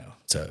a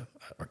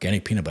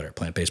organic peanut butter,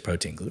 plant-based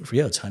protein,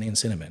 gluten-free oats, honey and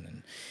cinnamon.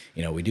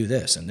 And, we do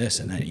this and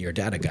that. You're a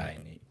data guy.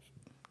 And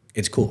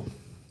it's cool.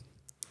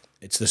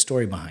 It's the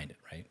story behind it,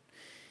 right?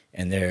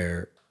 And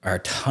there are a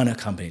ton of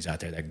companies out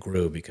there that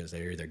grew because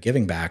they're either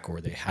giving back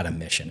or they had a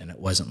mission. And it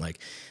wasn't like,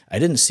 I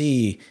didn't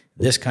see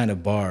this kind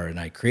of bar and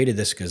I created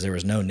this because there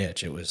was no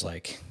niche. It was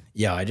like,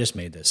 I just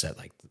made this at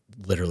like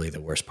literally the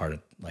worst part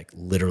of, like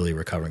literally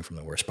recovering from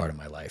the worst part of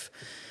my life.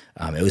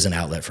 It was an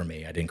outlet for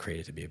me. I didn't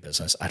create it to be a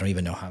business. I don't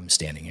even know how I'm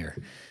standing here.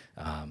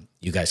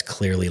 You guys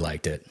clearly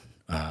liked it.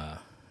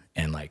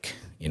 And like,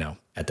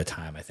 at the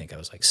time, I think I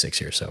was like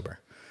 6 years sober.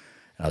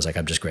 And I was like,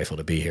 I'm just grateful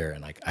to be here.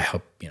 And like, I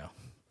hope,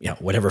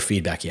 whatever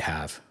feedback you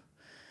have,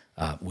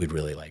 we'd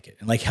really like it.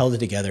 And like held it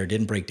together,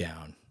 didn't break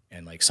down.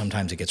 And like,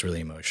 sometimes it gets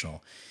really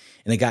emotional.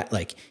 And they got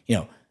like,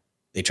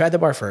 they tried the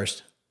bar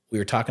first. We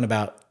were talking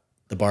about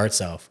the bar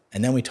itself.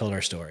 And then we told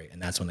our story.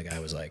 And that's when the guy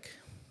was like,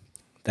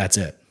 that's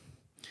it.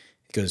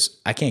 He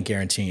goes, I can't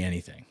guarantee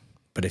anything,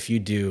 but if you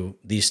do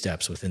these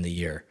steps within the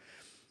year,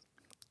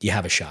 you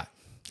have a shot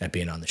at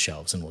being on the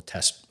shelves, and we'll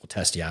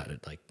test you out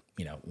at like,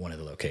 one of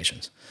the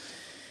locations.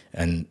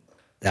 And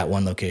that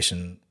one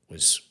location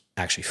was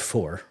actually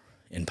 4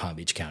 in Palm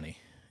Beach County.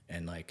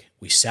 And like,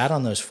 we sat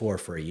on those 4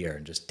 for a year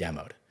and just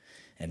demoed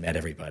and met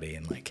everybody.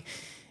 And like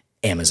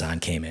Amazon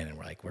came in and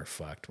we're like, we're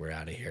fucked. We're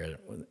out of here.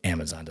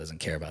 Amazon doesn't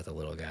care about the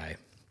little guy.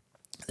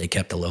 They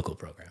kept the local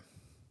program.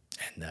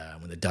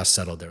 And when the dust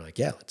settled, they're like,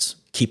 let's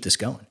keep this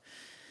going.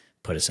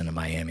 Put us into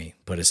Miami,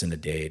 put us into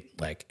Dade,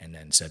 and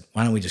then said,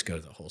 why don't we just go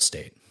to the whole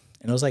state?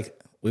 And it was like,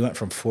 we went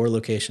from 4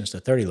 locations to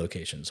 30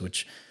 locations,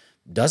 which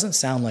doesn't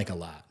sound like a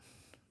lot,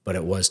 but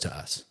it was to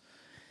us.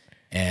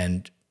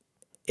 And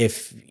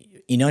if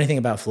you know anything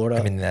about Florida,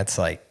 I mean, that's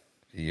like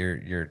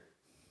you're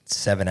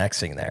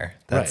 7Xing there.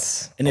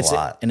 That's right. And a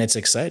lot. And it's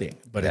exciting,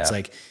 but it's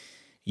like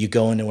you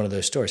go into one of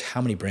those stores.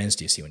 How many brands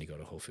do you see when you go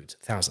to Whole Foods?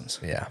 Thousands.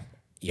 Yeah.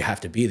 You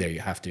have to be there. You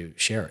have to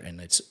share it. And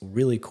it's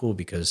really cool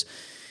because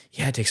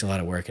it takes a lot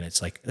of work. And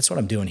it's like, that's what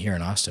I'm doing here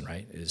in Austin,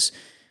 right? Is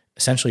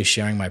essentially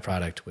sharing my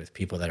product with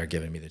people that are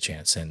giving me the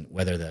chance. And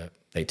whether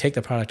they take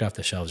the product off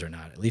the shelves or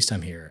not, at least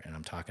I'm here and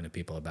I'm talking to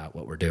people about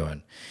what we're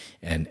doing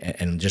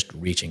and just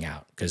reaching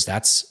out, because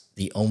that's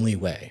the only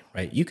way,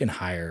 right? You can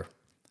hire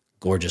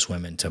gorgeous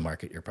women to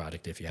market your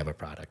product if you have a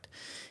product.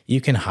 You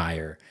can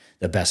hire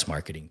the best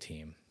marketing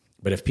team.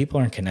 But if people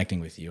aren't connecting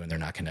with you and they're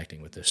not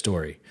connecting with the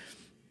story,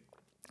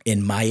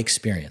 in my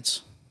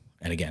experience,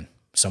 and again,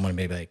 someone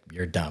may be like,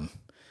 you're dumb.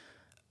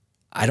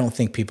 I don't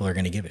think people are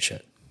going to give a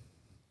shit,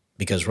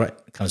 because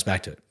it comes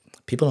back to it.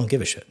 People don't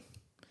give a shit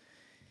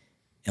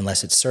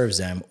unless it serves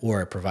them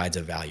or it provides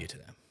a value to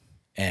them.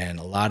 And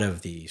a lot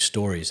of the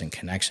stories and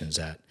connections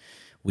that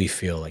we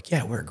feel like,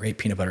 we're a great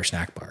peanut butter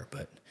snack bar,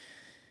 but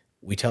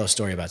we tell a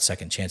story about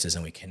second chances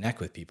and we connect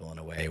with people in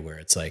a way where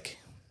it's like,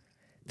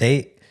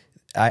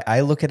 I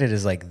look at it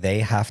as like, they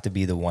have to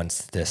be the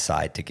ones to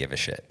decide to give a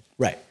shit.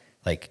 right.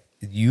 Like,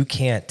 you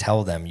can't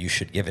tell them you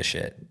should give a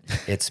shit.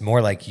 It's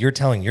more like you're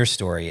telling your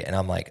story and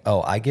I'm like,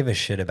 oh, I give a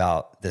shit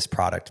about this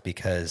product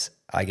because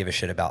I give a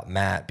shit about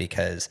Matt,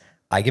 because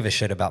I give a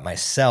shit about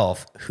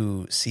myself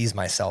who sees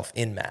myself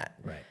in Matt.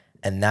 Right.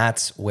 And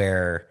that's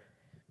where,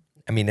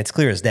 I mean, it's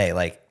clear as day.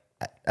 Like,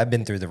 I've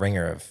been through the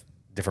ringer of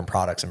different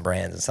products and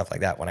brands and stuff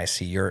like that. When I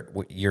see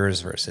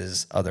yours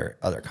versus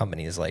other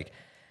companies, like,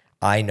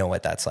 I know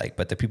what that's like.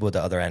 But the people at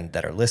the other end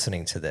that are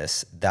listening to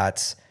this,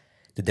 that's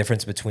the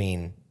difference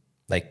between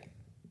like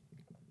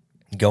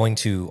going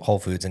to Whole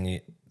Foods and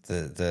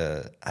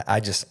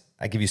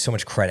I give you so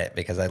much credit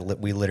because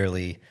we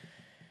literally,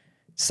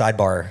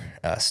 sidebar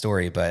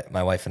story, but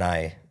my wife and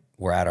I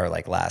were at our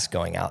like last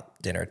going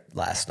out dinner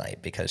last night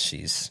because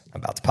she's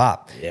about to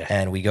pop. Yeah.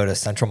 And we go to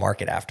Central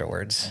Market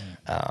afterwards,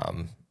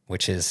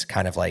 which is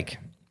kind of like,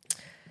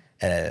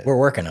 we're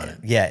working on it.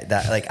 yeah,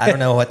 that like, I don't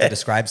know what to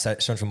describe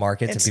Central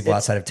Market to people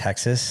outside of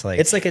Texas. Like,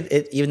 it's like,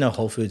 even though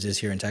Whole Foods is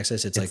here in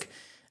Texas, it's like,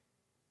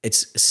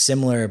 it's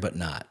similar, but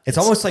not. It's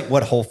almost like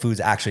what Whole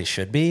Foods actually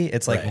should be.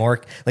 It's like more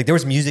like there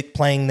was music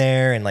playing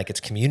there and like it's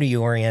community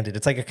oriented.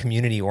 It's like a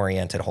community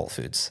oriented Whole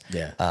Foods.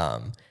 Yeah.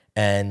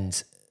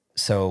 And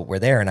so we're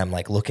there and I'm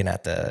like looking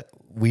at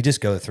we just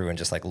go through and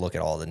just like look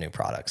at all the new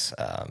products,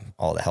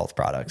 all the health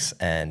products.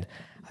 And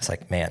I was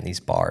like, man,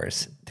 these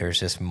bars, there's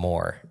just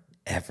more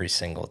every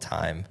single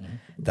time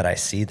that I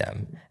see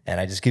them. And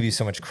I just give you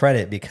so much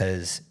credit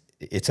because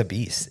it's a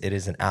beast. It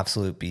is an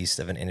absolute beast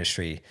of an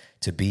industry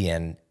to be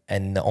in.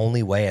 And the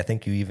only way I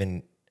think you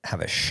even have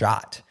a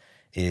shot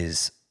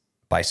is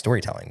by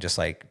storytelling, just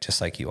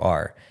like you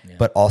are,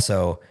 but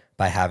also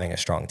by having a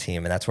strong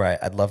team. And that's where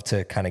I'd love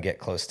to kind of get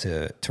close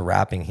to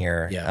wrapping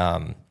here,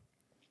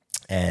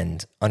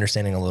 and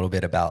understanding a little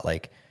bit about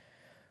like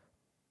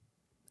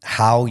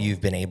how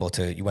you've been able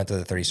to, you went to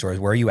the 30 stores,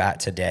 where are you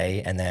at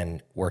today? And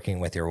then working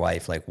with your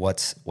wife, like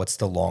what's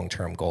the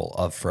long-term goal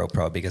of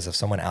FROPRO? Because if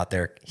someone out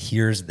there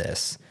hears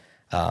this,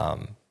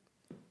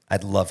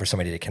 I'd love for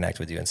somebody to connect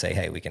with you and say,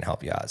 hey, we can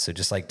help you out. So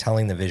just like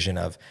telling the vision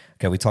of,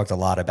 okay, we talked a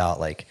lot about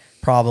like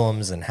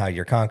problems and how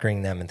you're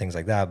conquering them and things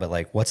like that, but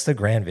like, what's the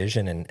grand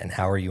vision and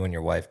how are you and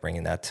your wife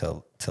bringing that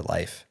to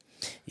life?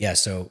 Yeah.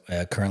 So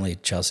currently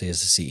Chelsea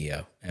is the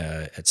CEO.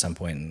 At some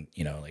point,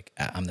 like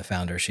I'm the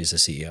founder, she's the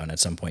CEO. And at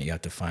some point you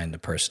have to find the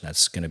person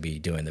that's going to be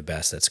doing the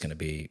best, that's going to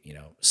be,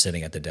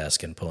 sitting at the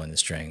desk and pulling the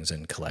strings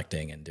and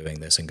collecting and doing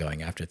this and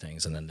going after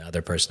things. And then the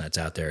other person that's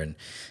out there and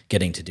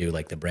getting to do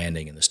like the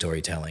branding and the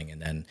storytelling.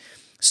 And then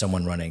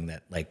someone running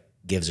that like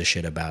gives a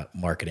shit about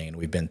marketing. And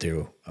we've been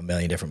through a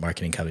million different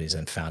marketing companies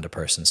and found a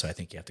person. So I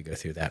think you have to go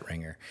through that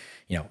ringer,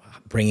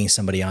 bringing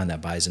somebody on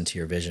that buys into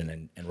your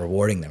vision and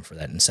rewarding them for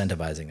that,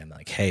 incentivizing them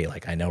like, hey,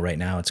 like I know right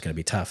now it's going to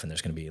be tough and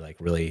there's going to be like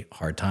really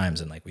hard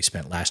times. And like we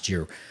spent last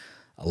year,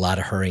 a lot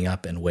of hurrying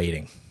up and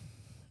waiting.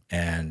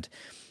 And,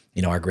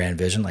 our grand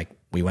vision, like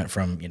we went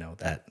from,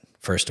 that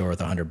first store with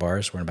 100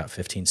 bars. We're in about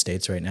 15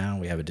 states right now.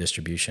 We have a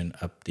distribution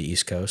up the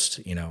East Coast.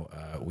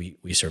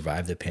 We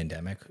survived the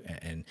pandemic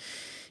and,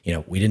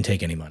 we didn't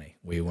take any money.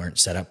 We weren't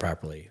set up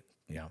properly.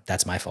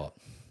 That's my fault,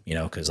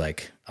 because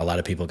like a lot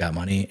of people got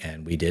money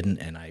and we didn't.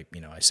 And I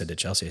said to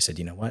Chelsea, I said,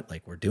 you know what,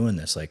 like we're doing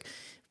this, like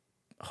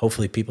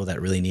hopefully people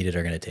that really need it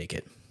are going to take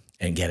it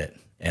and get it.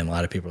 And a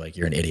lot of people are like,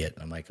 you're an idiot.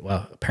 I'm like,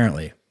 well,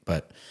 apparently,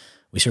 but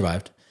we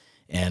survived.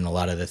 And a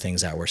lot of the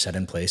things that were set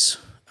in place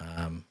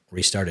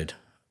restarted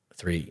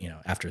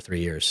after 3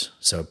 years.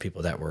 So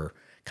people that were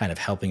kind of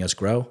helping us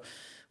grow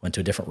went to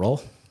a different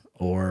role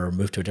or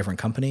moved to a different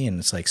company, and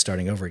it's like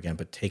starting over again,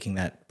 but taking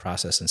that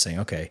process and saying,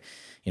 okay,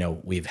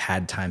 we've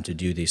had time to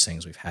do these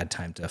things. We've had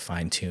time to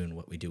fine tune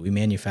what we do. We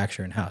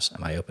manufacture in-house.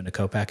 Am I open to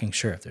co-packing?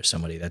 Sure. If there's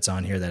somebody that's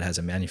on here that has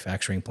a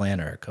manufacturing plan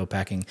or a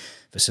co-packing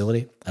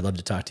facility, I'd love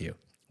to talk to you.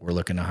 We're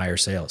looking to hire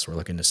sales. We're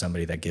looking to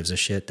somebody that gives a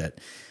shit, that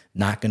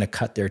not going to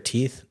cut their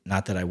teeth.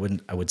 Not that I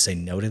would say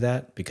no to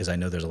that, because I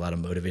know there's a lot of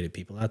motivated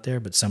people out there,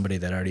 but somebody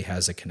that already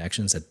has the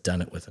connections, that's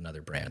done it with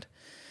another brand,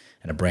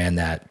 and a brand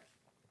that,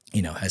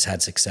 has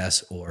had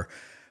success. Or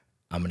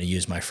I'm going to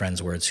use my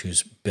friend's words,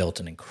 who's built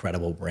an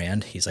incredible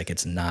brand. He's like,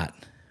 it's not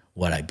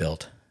what I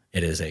built.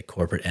 It is a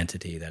corporate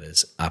entity that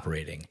is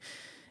operating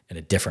in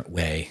a different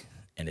way,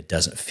 and it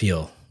doesn't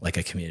feel like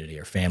a community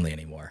or family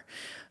anymore.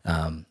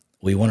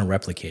 We want to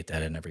replicate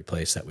that in every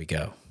place that we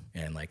go.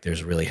 And like,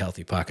 there's really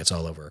healthy pockets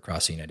all over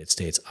across the United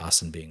States,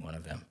 Austin being one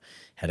of them,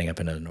 heading up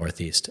into the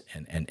Northeast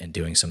and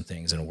doing some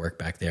things and work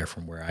back there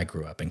from where I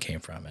grew up and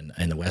came from,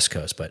 and the West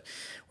Coast. But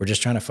we're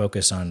just trying to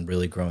focus on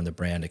really growing the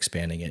brand,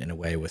 expanding it in a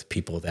way with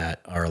people that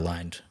are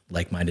aligned,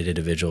 like-minded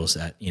individuals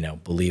that,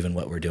 believe in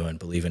what we're doing,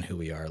 believe in who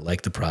we are,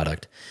 like the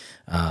product,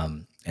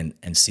 and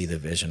see the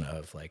vision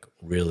of like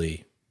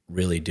really,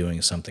 really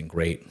doing something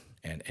great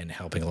and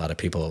helping a lot of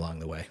people along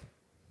the way.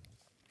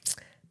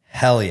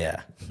 Hell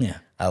yeah. Yeah.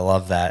 I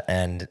love that.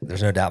 And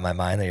there's no doubt in my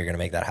mind that you're going to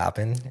make that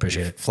happen.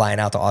 Appreciate it.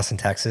 Flying out to Austin,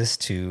 Texas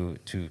to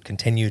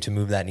continue to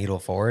move that needle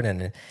forward.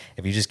 And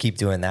if you just keep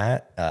doing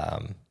that,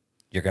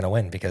 you're going to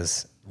win,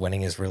 because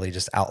winning is really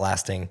just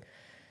outlasting.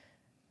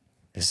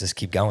 Just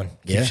keep going,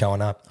 keep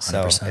showing up.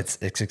 100%. So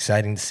it's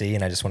exciting to see.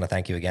 And I just want to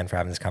thank you again for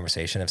having this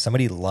conversation. If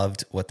somebody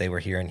loved what they were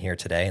hearing here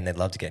today and they'd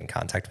love to get in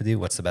contact with you,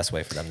 what's the best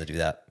way for them to do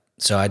that?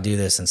 So I do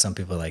this, and some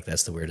people are like,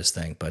 that's the weirdest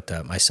thing, but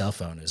my cell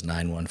phone is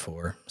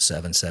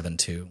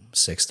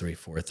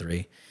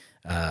 914-772-6343.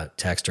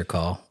 Text or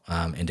call,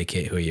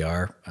 indicate who you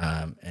are.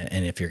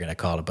 And if you're going to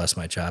call to bust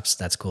my chops,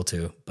 that's cool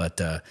too. But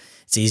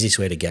it's the easiest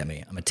way to get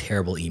me. I'm a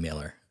terrible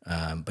emailer.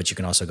 But you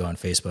can also go on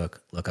Facebook,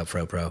 look up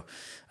FROPRO.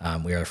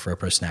 We are a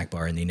FROPRO snack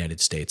bar in the United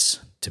States,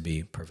 to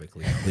be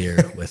perfectly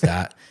clear with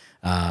that.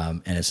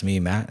 And it's me,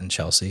 Matt, and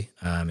Chelsea.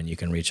 And you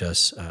can reach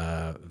us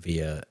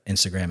via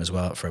Instagram as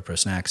well at FROPRO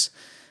Snacks.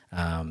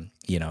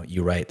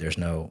 You're right. There's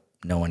no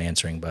one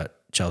answering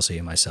but Chelsea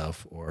and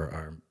myself, or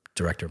our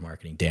director of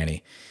marketing,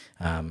 Danny,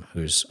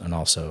 who's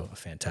also a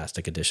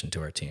fantastic addition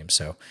to our team.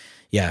 So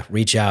yeah,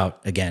 reach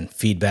out. Again,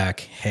 feedback,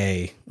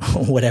 hey,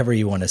 whatever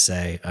you want to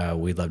say,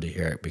 we'd love to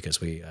hear it,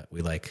 because we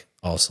like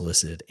all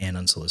solicited and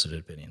unsolicited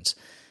opinions,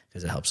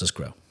 because it helps us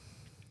grow.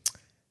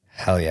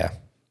 Hell yeah.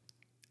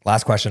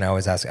 Last question I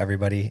always ask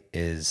everybody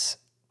is,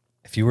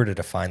 if you were to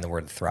define the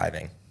word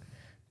thriving,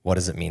 what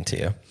does it mean to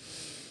you?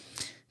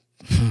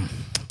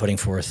 Putting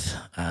forth,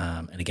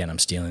 and again, I'm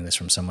stealing this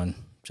from someone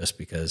just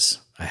because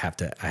I have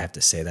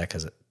to say that,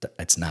 because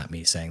it's not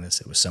me saying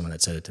this. It was someone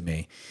that said it to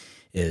me,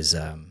 is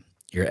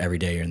you're every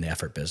day you're in the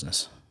effort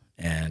business.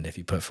 And if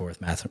you put forth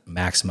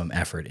maximum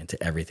effort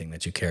into everything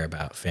that you care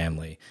about,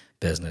 family,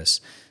 business,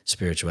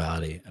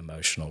 spirituality,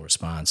 emotional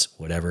response,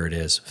 whatever it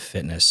is,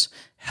 fitness,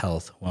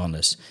 health,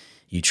 wellness,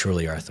 you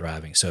truly are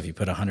thriving. So if you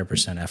put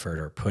 100% effort,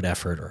 or put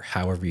effort, or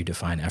however you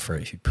define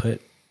effort, if you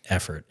put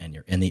effort and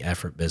you're in the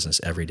effort business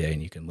every day,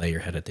 and you can lay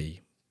your head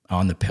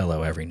on the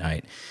pillow every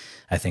night,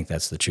 I think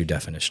that's the true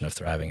definition of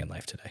thriving in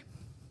life today.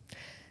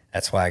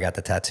 That's why I got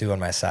the tattoo on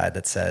my side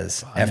that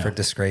says, effort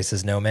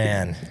disgraces no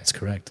man. That's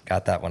correct.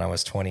 Got that when I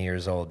was 20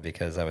 years old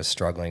because I was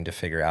struggling to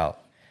figure out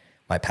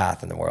my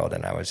path in the world.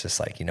 And I was just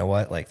like, you know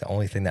what? Like the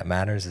only thing that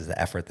matters is the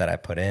effort that I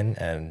put in,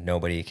 and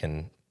nobody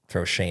can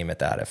throw shame at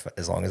that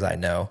as long as I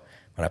know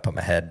when I put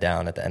my head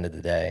down at the end of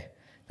the day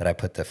that I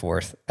put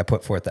forth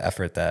the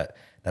effort that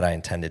I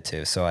intended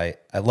to. So I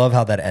love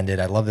how that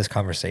ended. I love this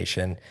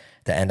conversation.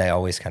 At the end, I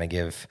always kind of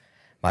give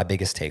my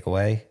biggest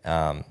takeaway.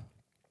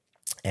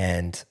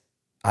 And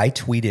I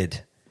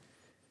tweeted,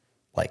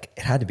 like,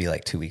 it had to be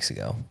like 2 weeks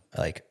ago,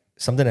 like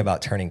something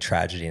about turning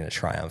tragedy into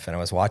triumph. And I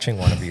was watching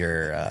one of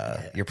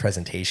your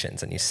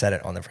presentations, and you said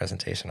it on the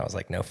presentation. I was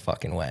like, no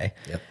fucking way.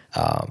 Yep.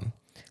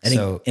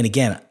 And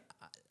again,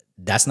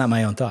 that's not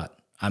my own thought.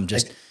 I'm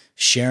just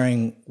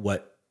sharing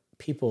what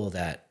people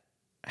that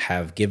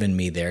have given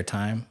me their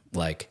time,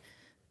 like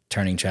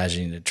turning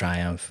tragedy into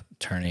triumph,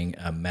 turning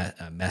a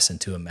mess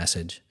into a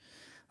message.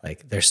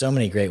 Like there's so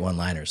many great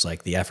one-liners.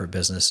 Like the effort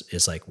business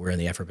is like, we're in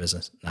the effort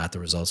business, not the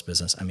results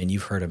business. I mean,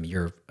 you've heard them.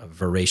 You're a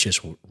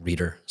voracious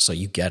reader, so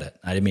you get it.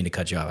 I didn't mean to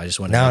cut you off. I just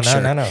wanted to make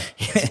sure. No.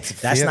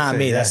 That's not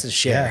me. That's the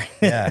share.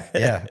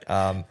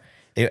 Yeah.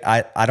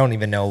 I don't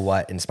even know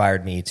what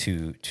inspired me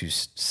to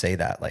say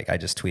that. Like I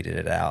just tweeted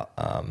it out.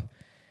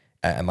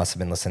 I must have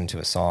been listening to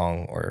a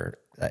song, or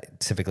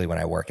typically when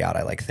I work out,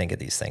 I like think of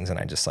these things and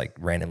I just like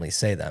randomly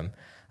say them.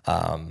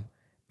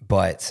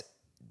 But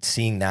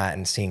seeing that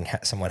and seeing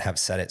someone have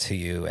said it to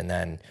you, and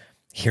then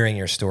hearing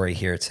your story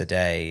here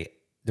today,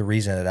 the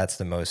reason that's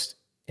the most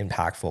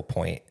impactful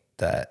point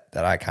that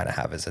I kind of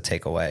have as a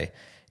takeaway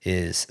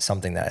is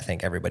something that I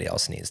think everybody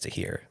else needs to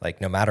hear.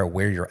 Like no matter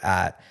where you're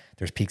at,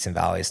 there's peaks and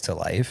valleys to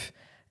life,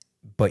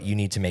 but you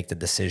need to make the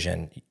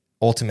decision.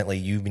 Ultimately,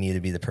 you need to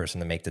be the person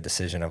to make the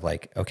decision of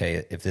like,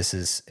 okay, if this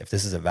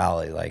is a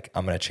valley, like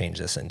I'm going to change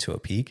this into a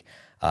peak.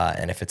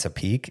 And if it's a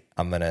peak,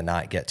 I'm going to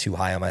not get too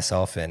high on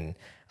myself and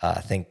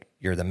think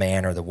you're the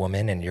man or the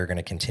woman, and you're going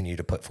to continue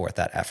to put forth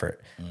that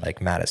effort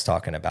like Matt is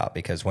talking about.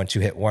 Because once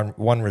you hit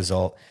one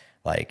result,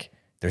 like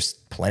there's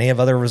plenty of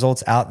other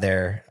results out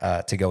there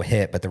to go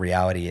hit. But the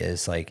reality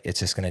is like, it's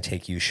just going to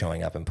take you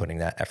showing up and putting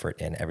that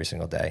effort in every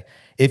single day.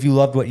 If you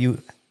loved what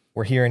you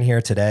were hearing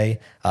here today,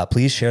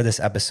 please share this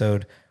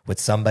episode with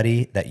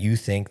somebody that you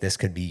think this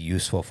could be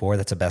useful for.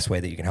 That's the best way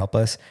that you can help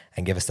us,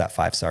 and give us that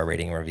 5-star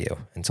rating and review.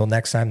 Until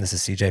next time, this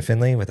is CJ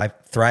Finley with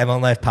Thrive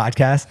on Life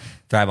podcast.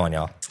 Thrive on,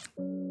 y'all.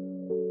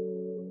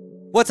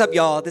 What's up,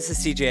 y'all? This is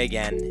CJ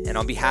again, and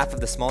on behalf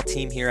of the small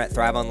team here at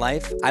Thrive on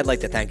Life, I'd like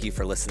to thank you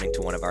for listening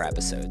to one of our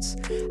episodes.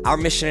 Our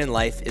mission in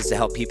life is to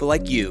help people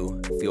like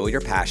you fuel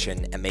your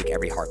passion and make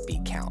every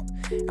heartbeat count.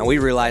 And we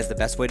realize the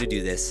best way to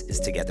do this is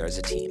together as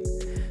a team.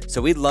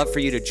 So we'd love for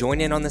you to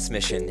join in on this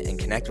mission and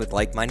connect with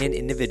like-minded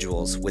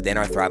individuals within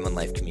our Thrive on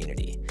Life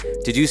community.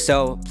 To do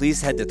so, please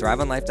head to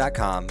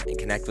thriveonlife.com and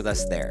connect with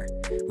us there.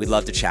 We'd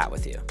love to chat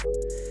with you.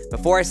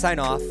 Before I sign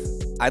off,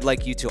 I'd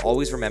like you to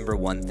always remember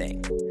one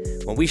thing.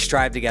 When we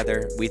strive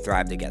together, we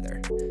thrive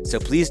together. So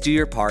please do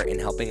your part in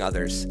helping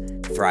others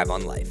thrive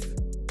on life.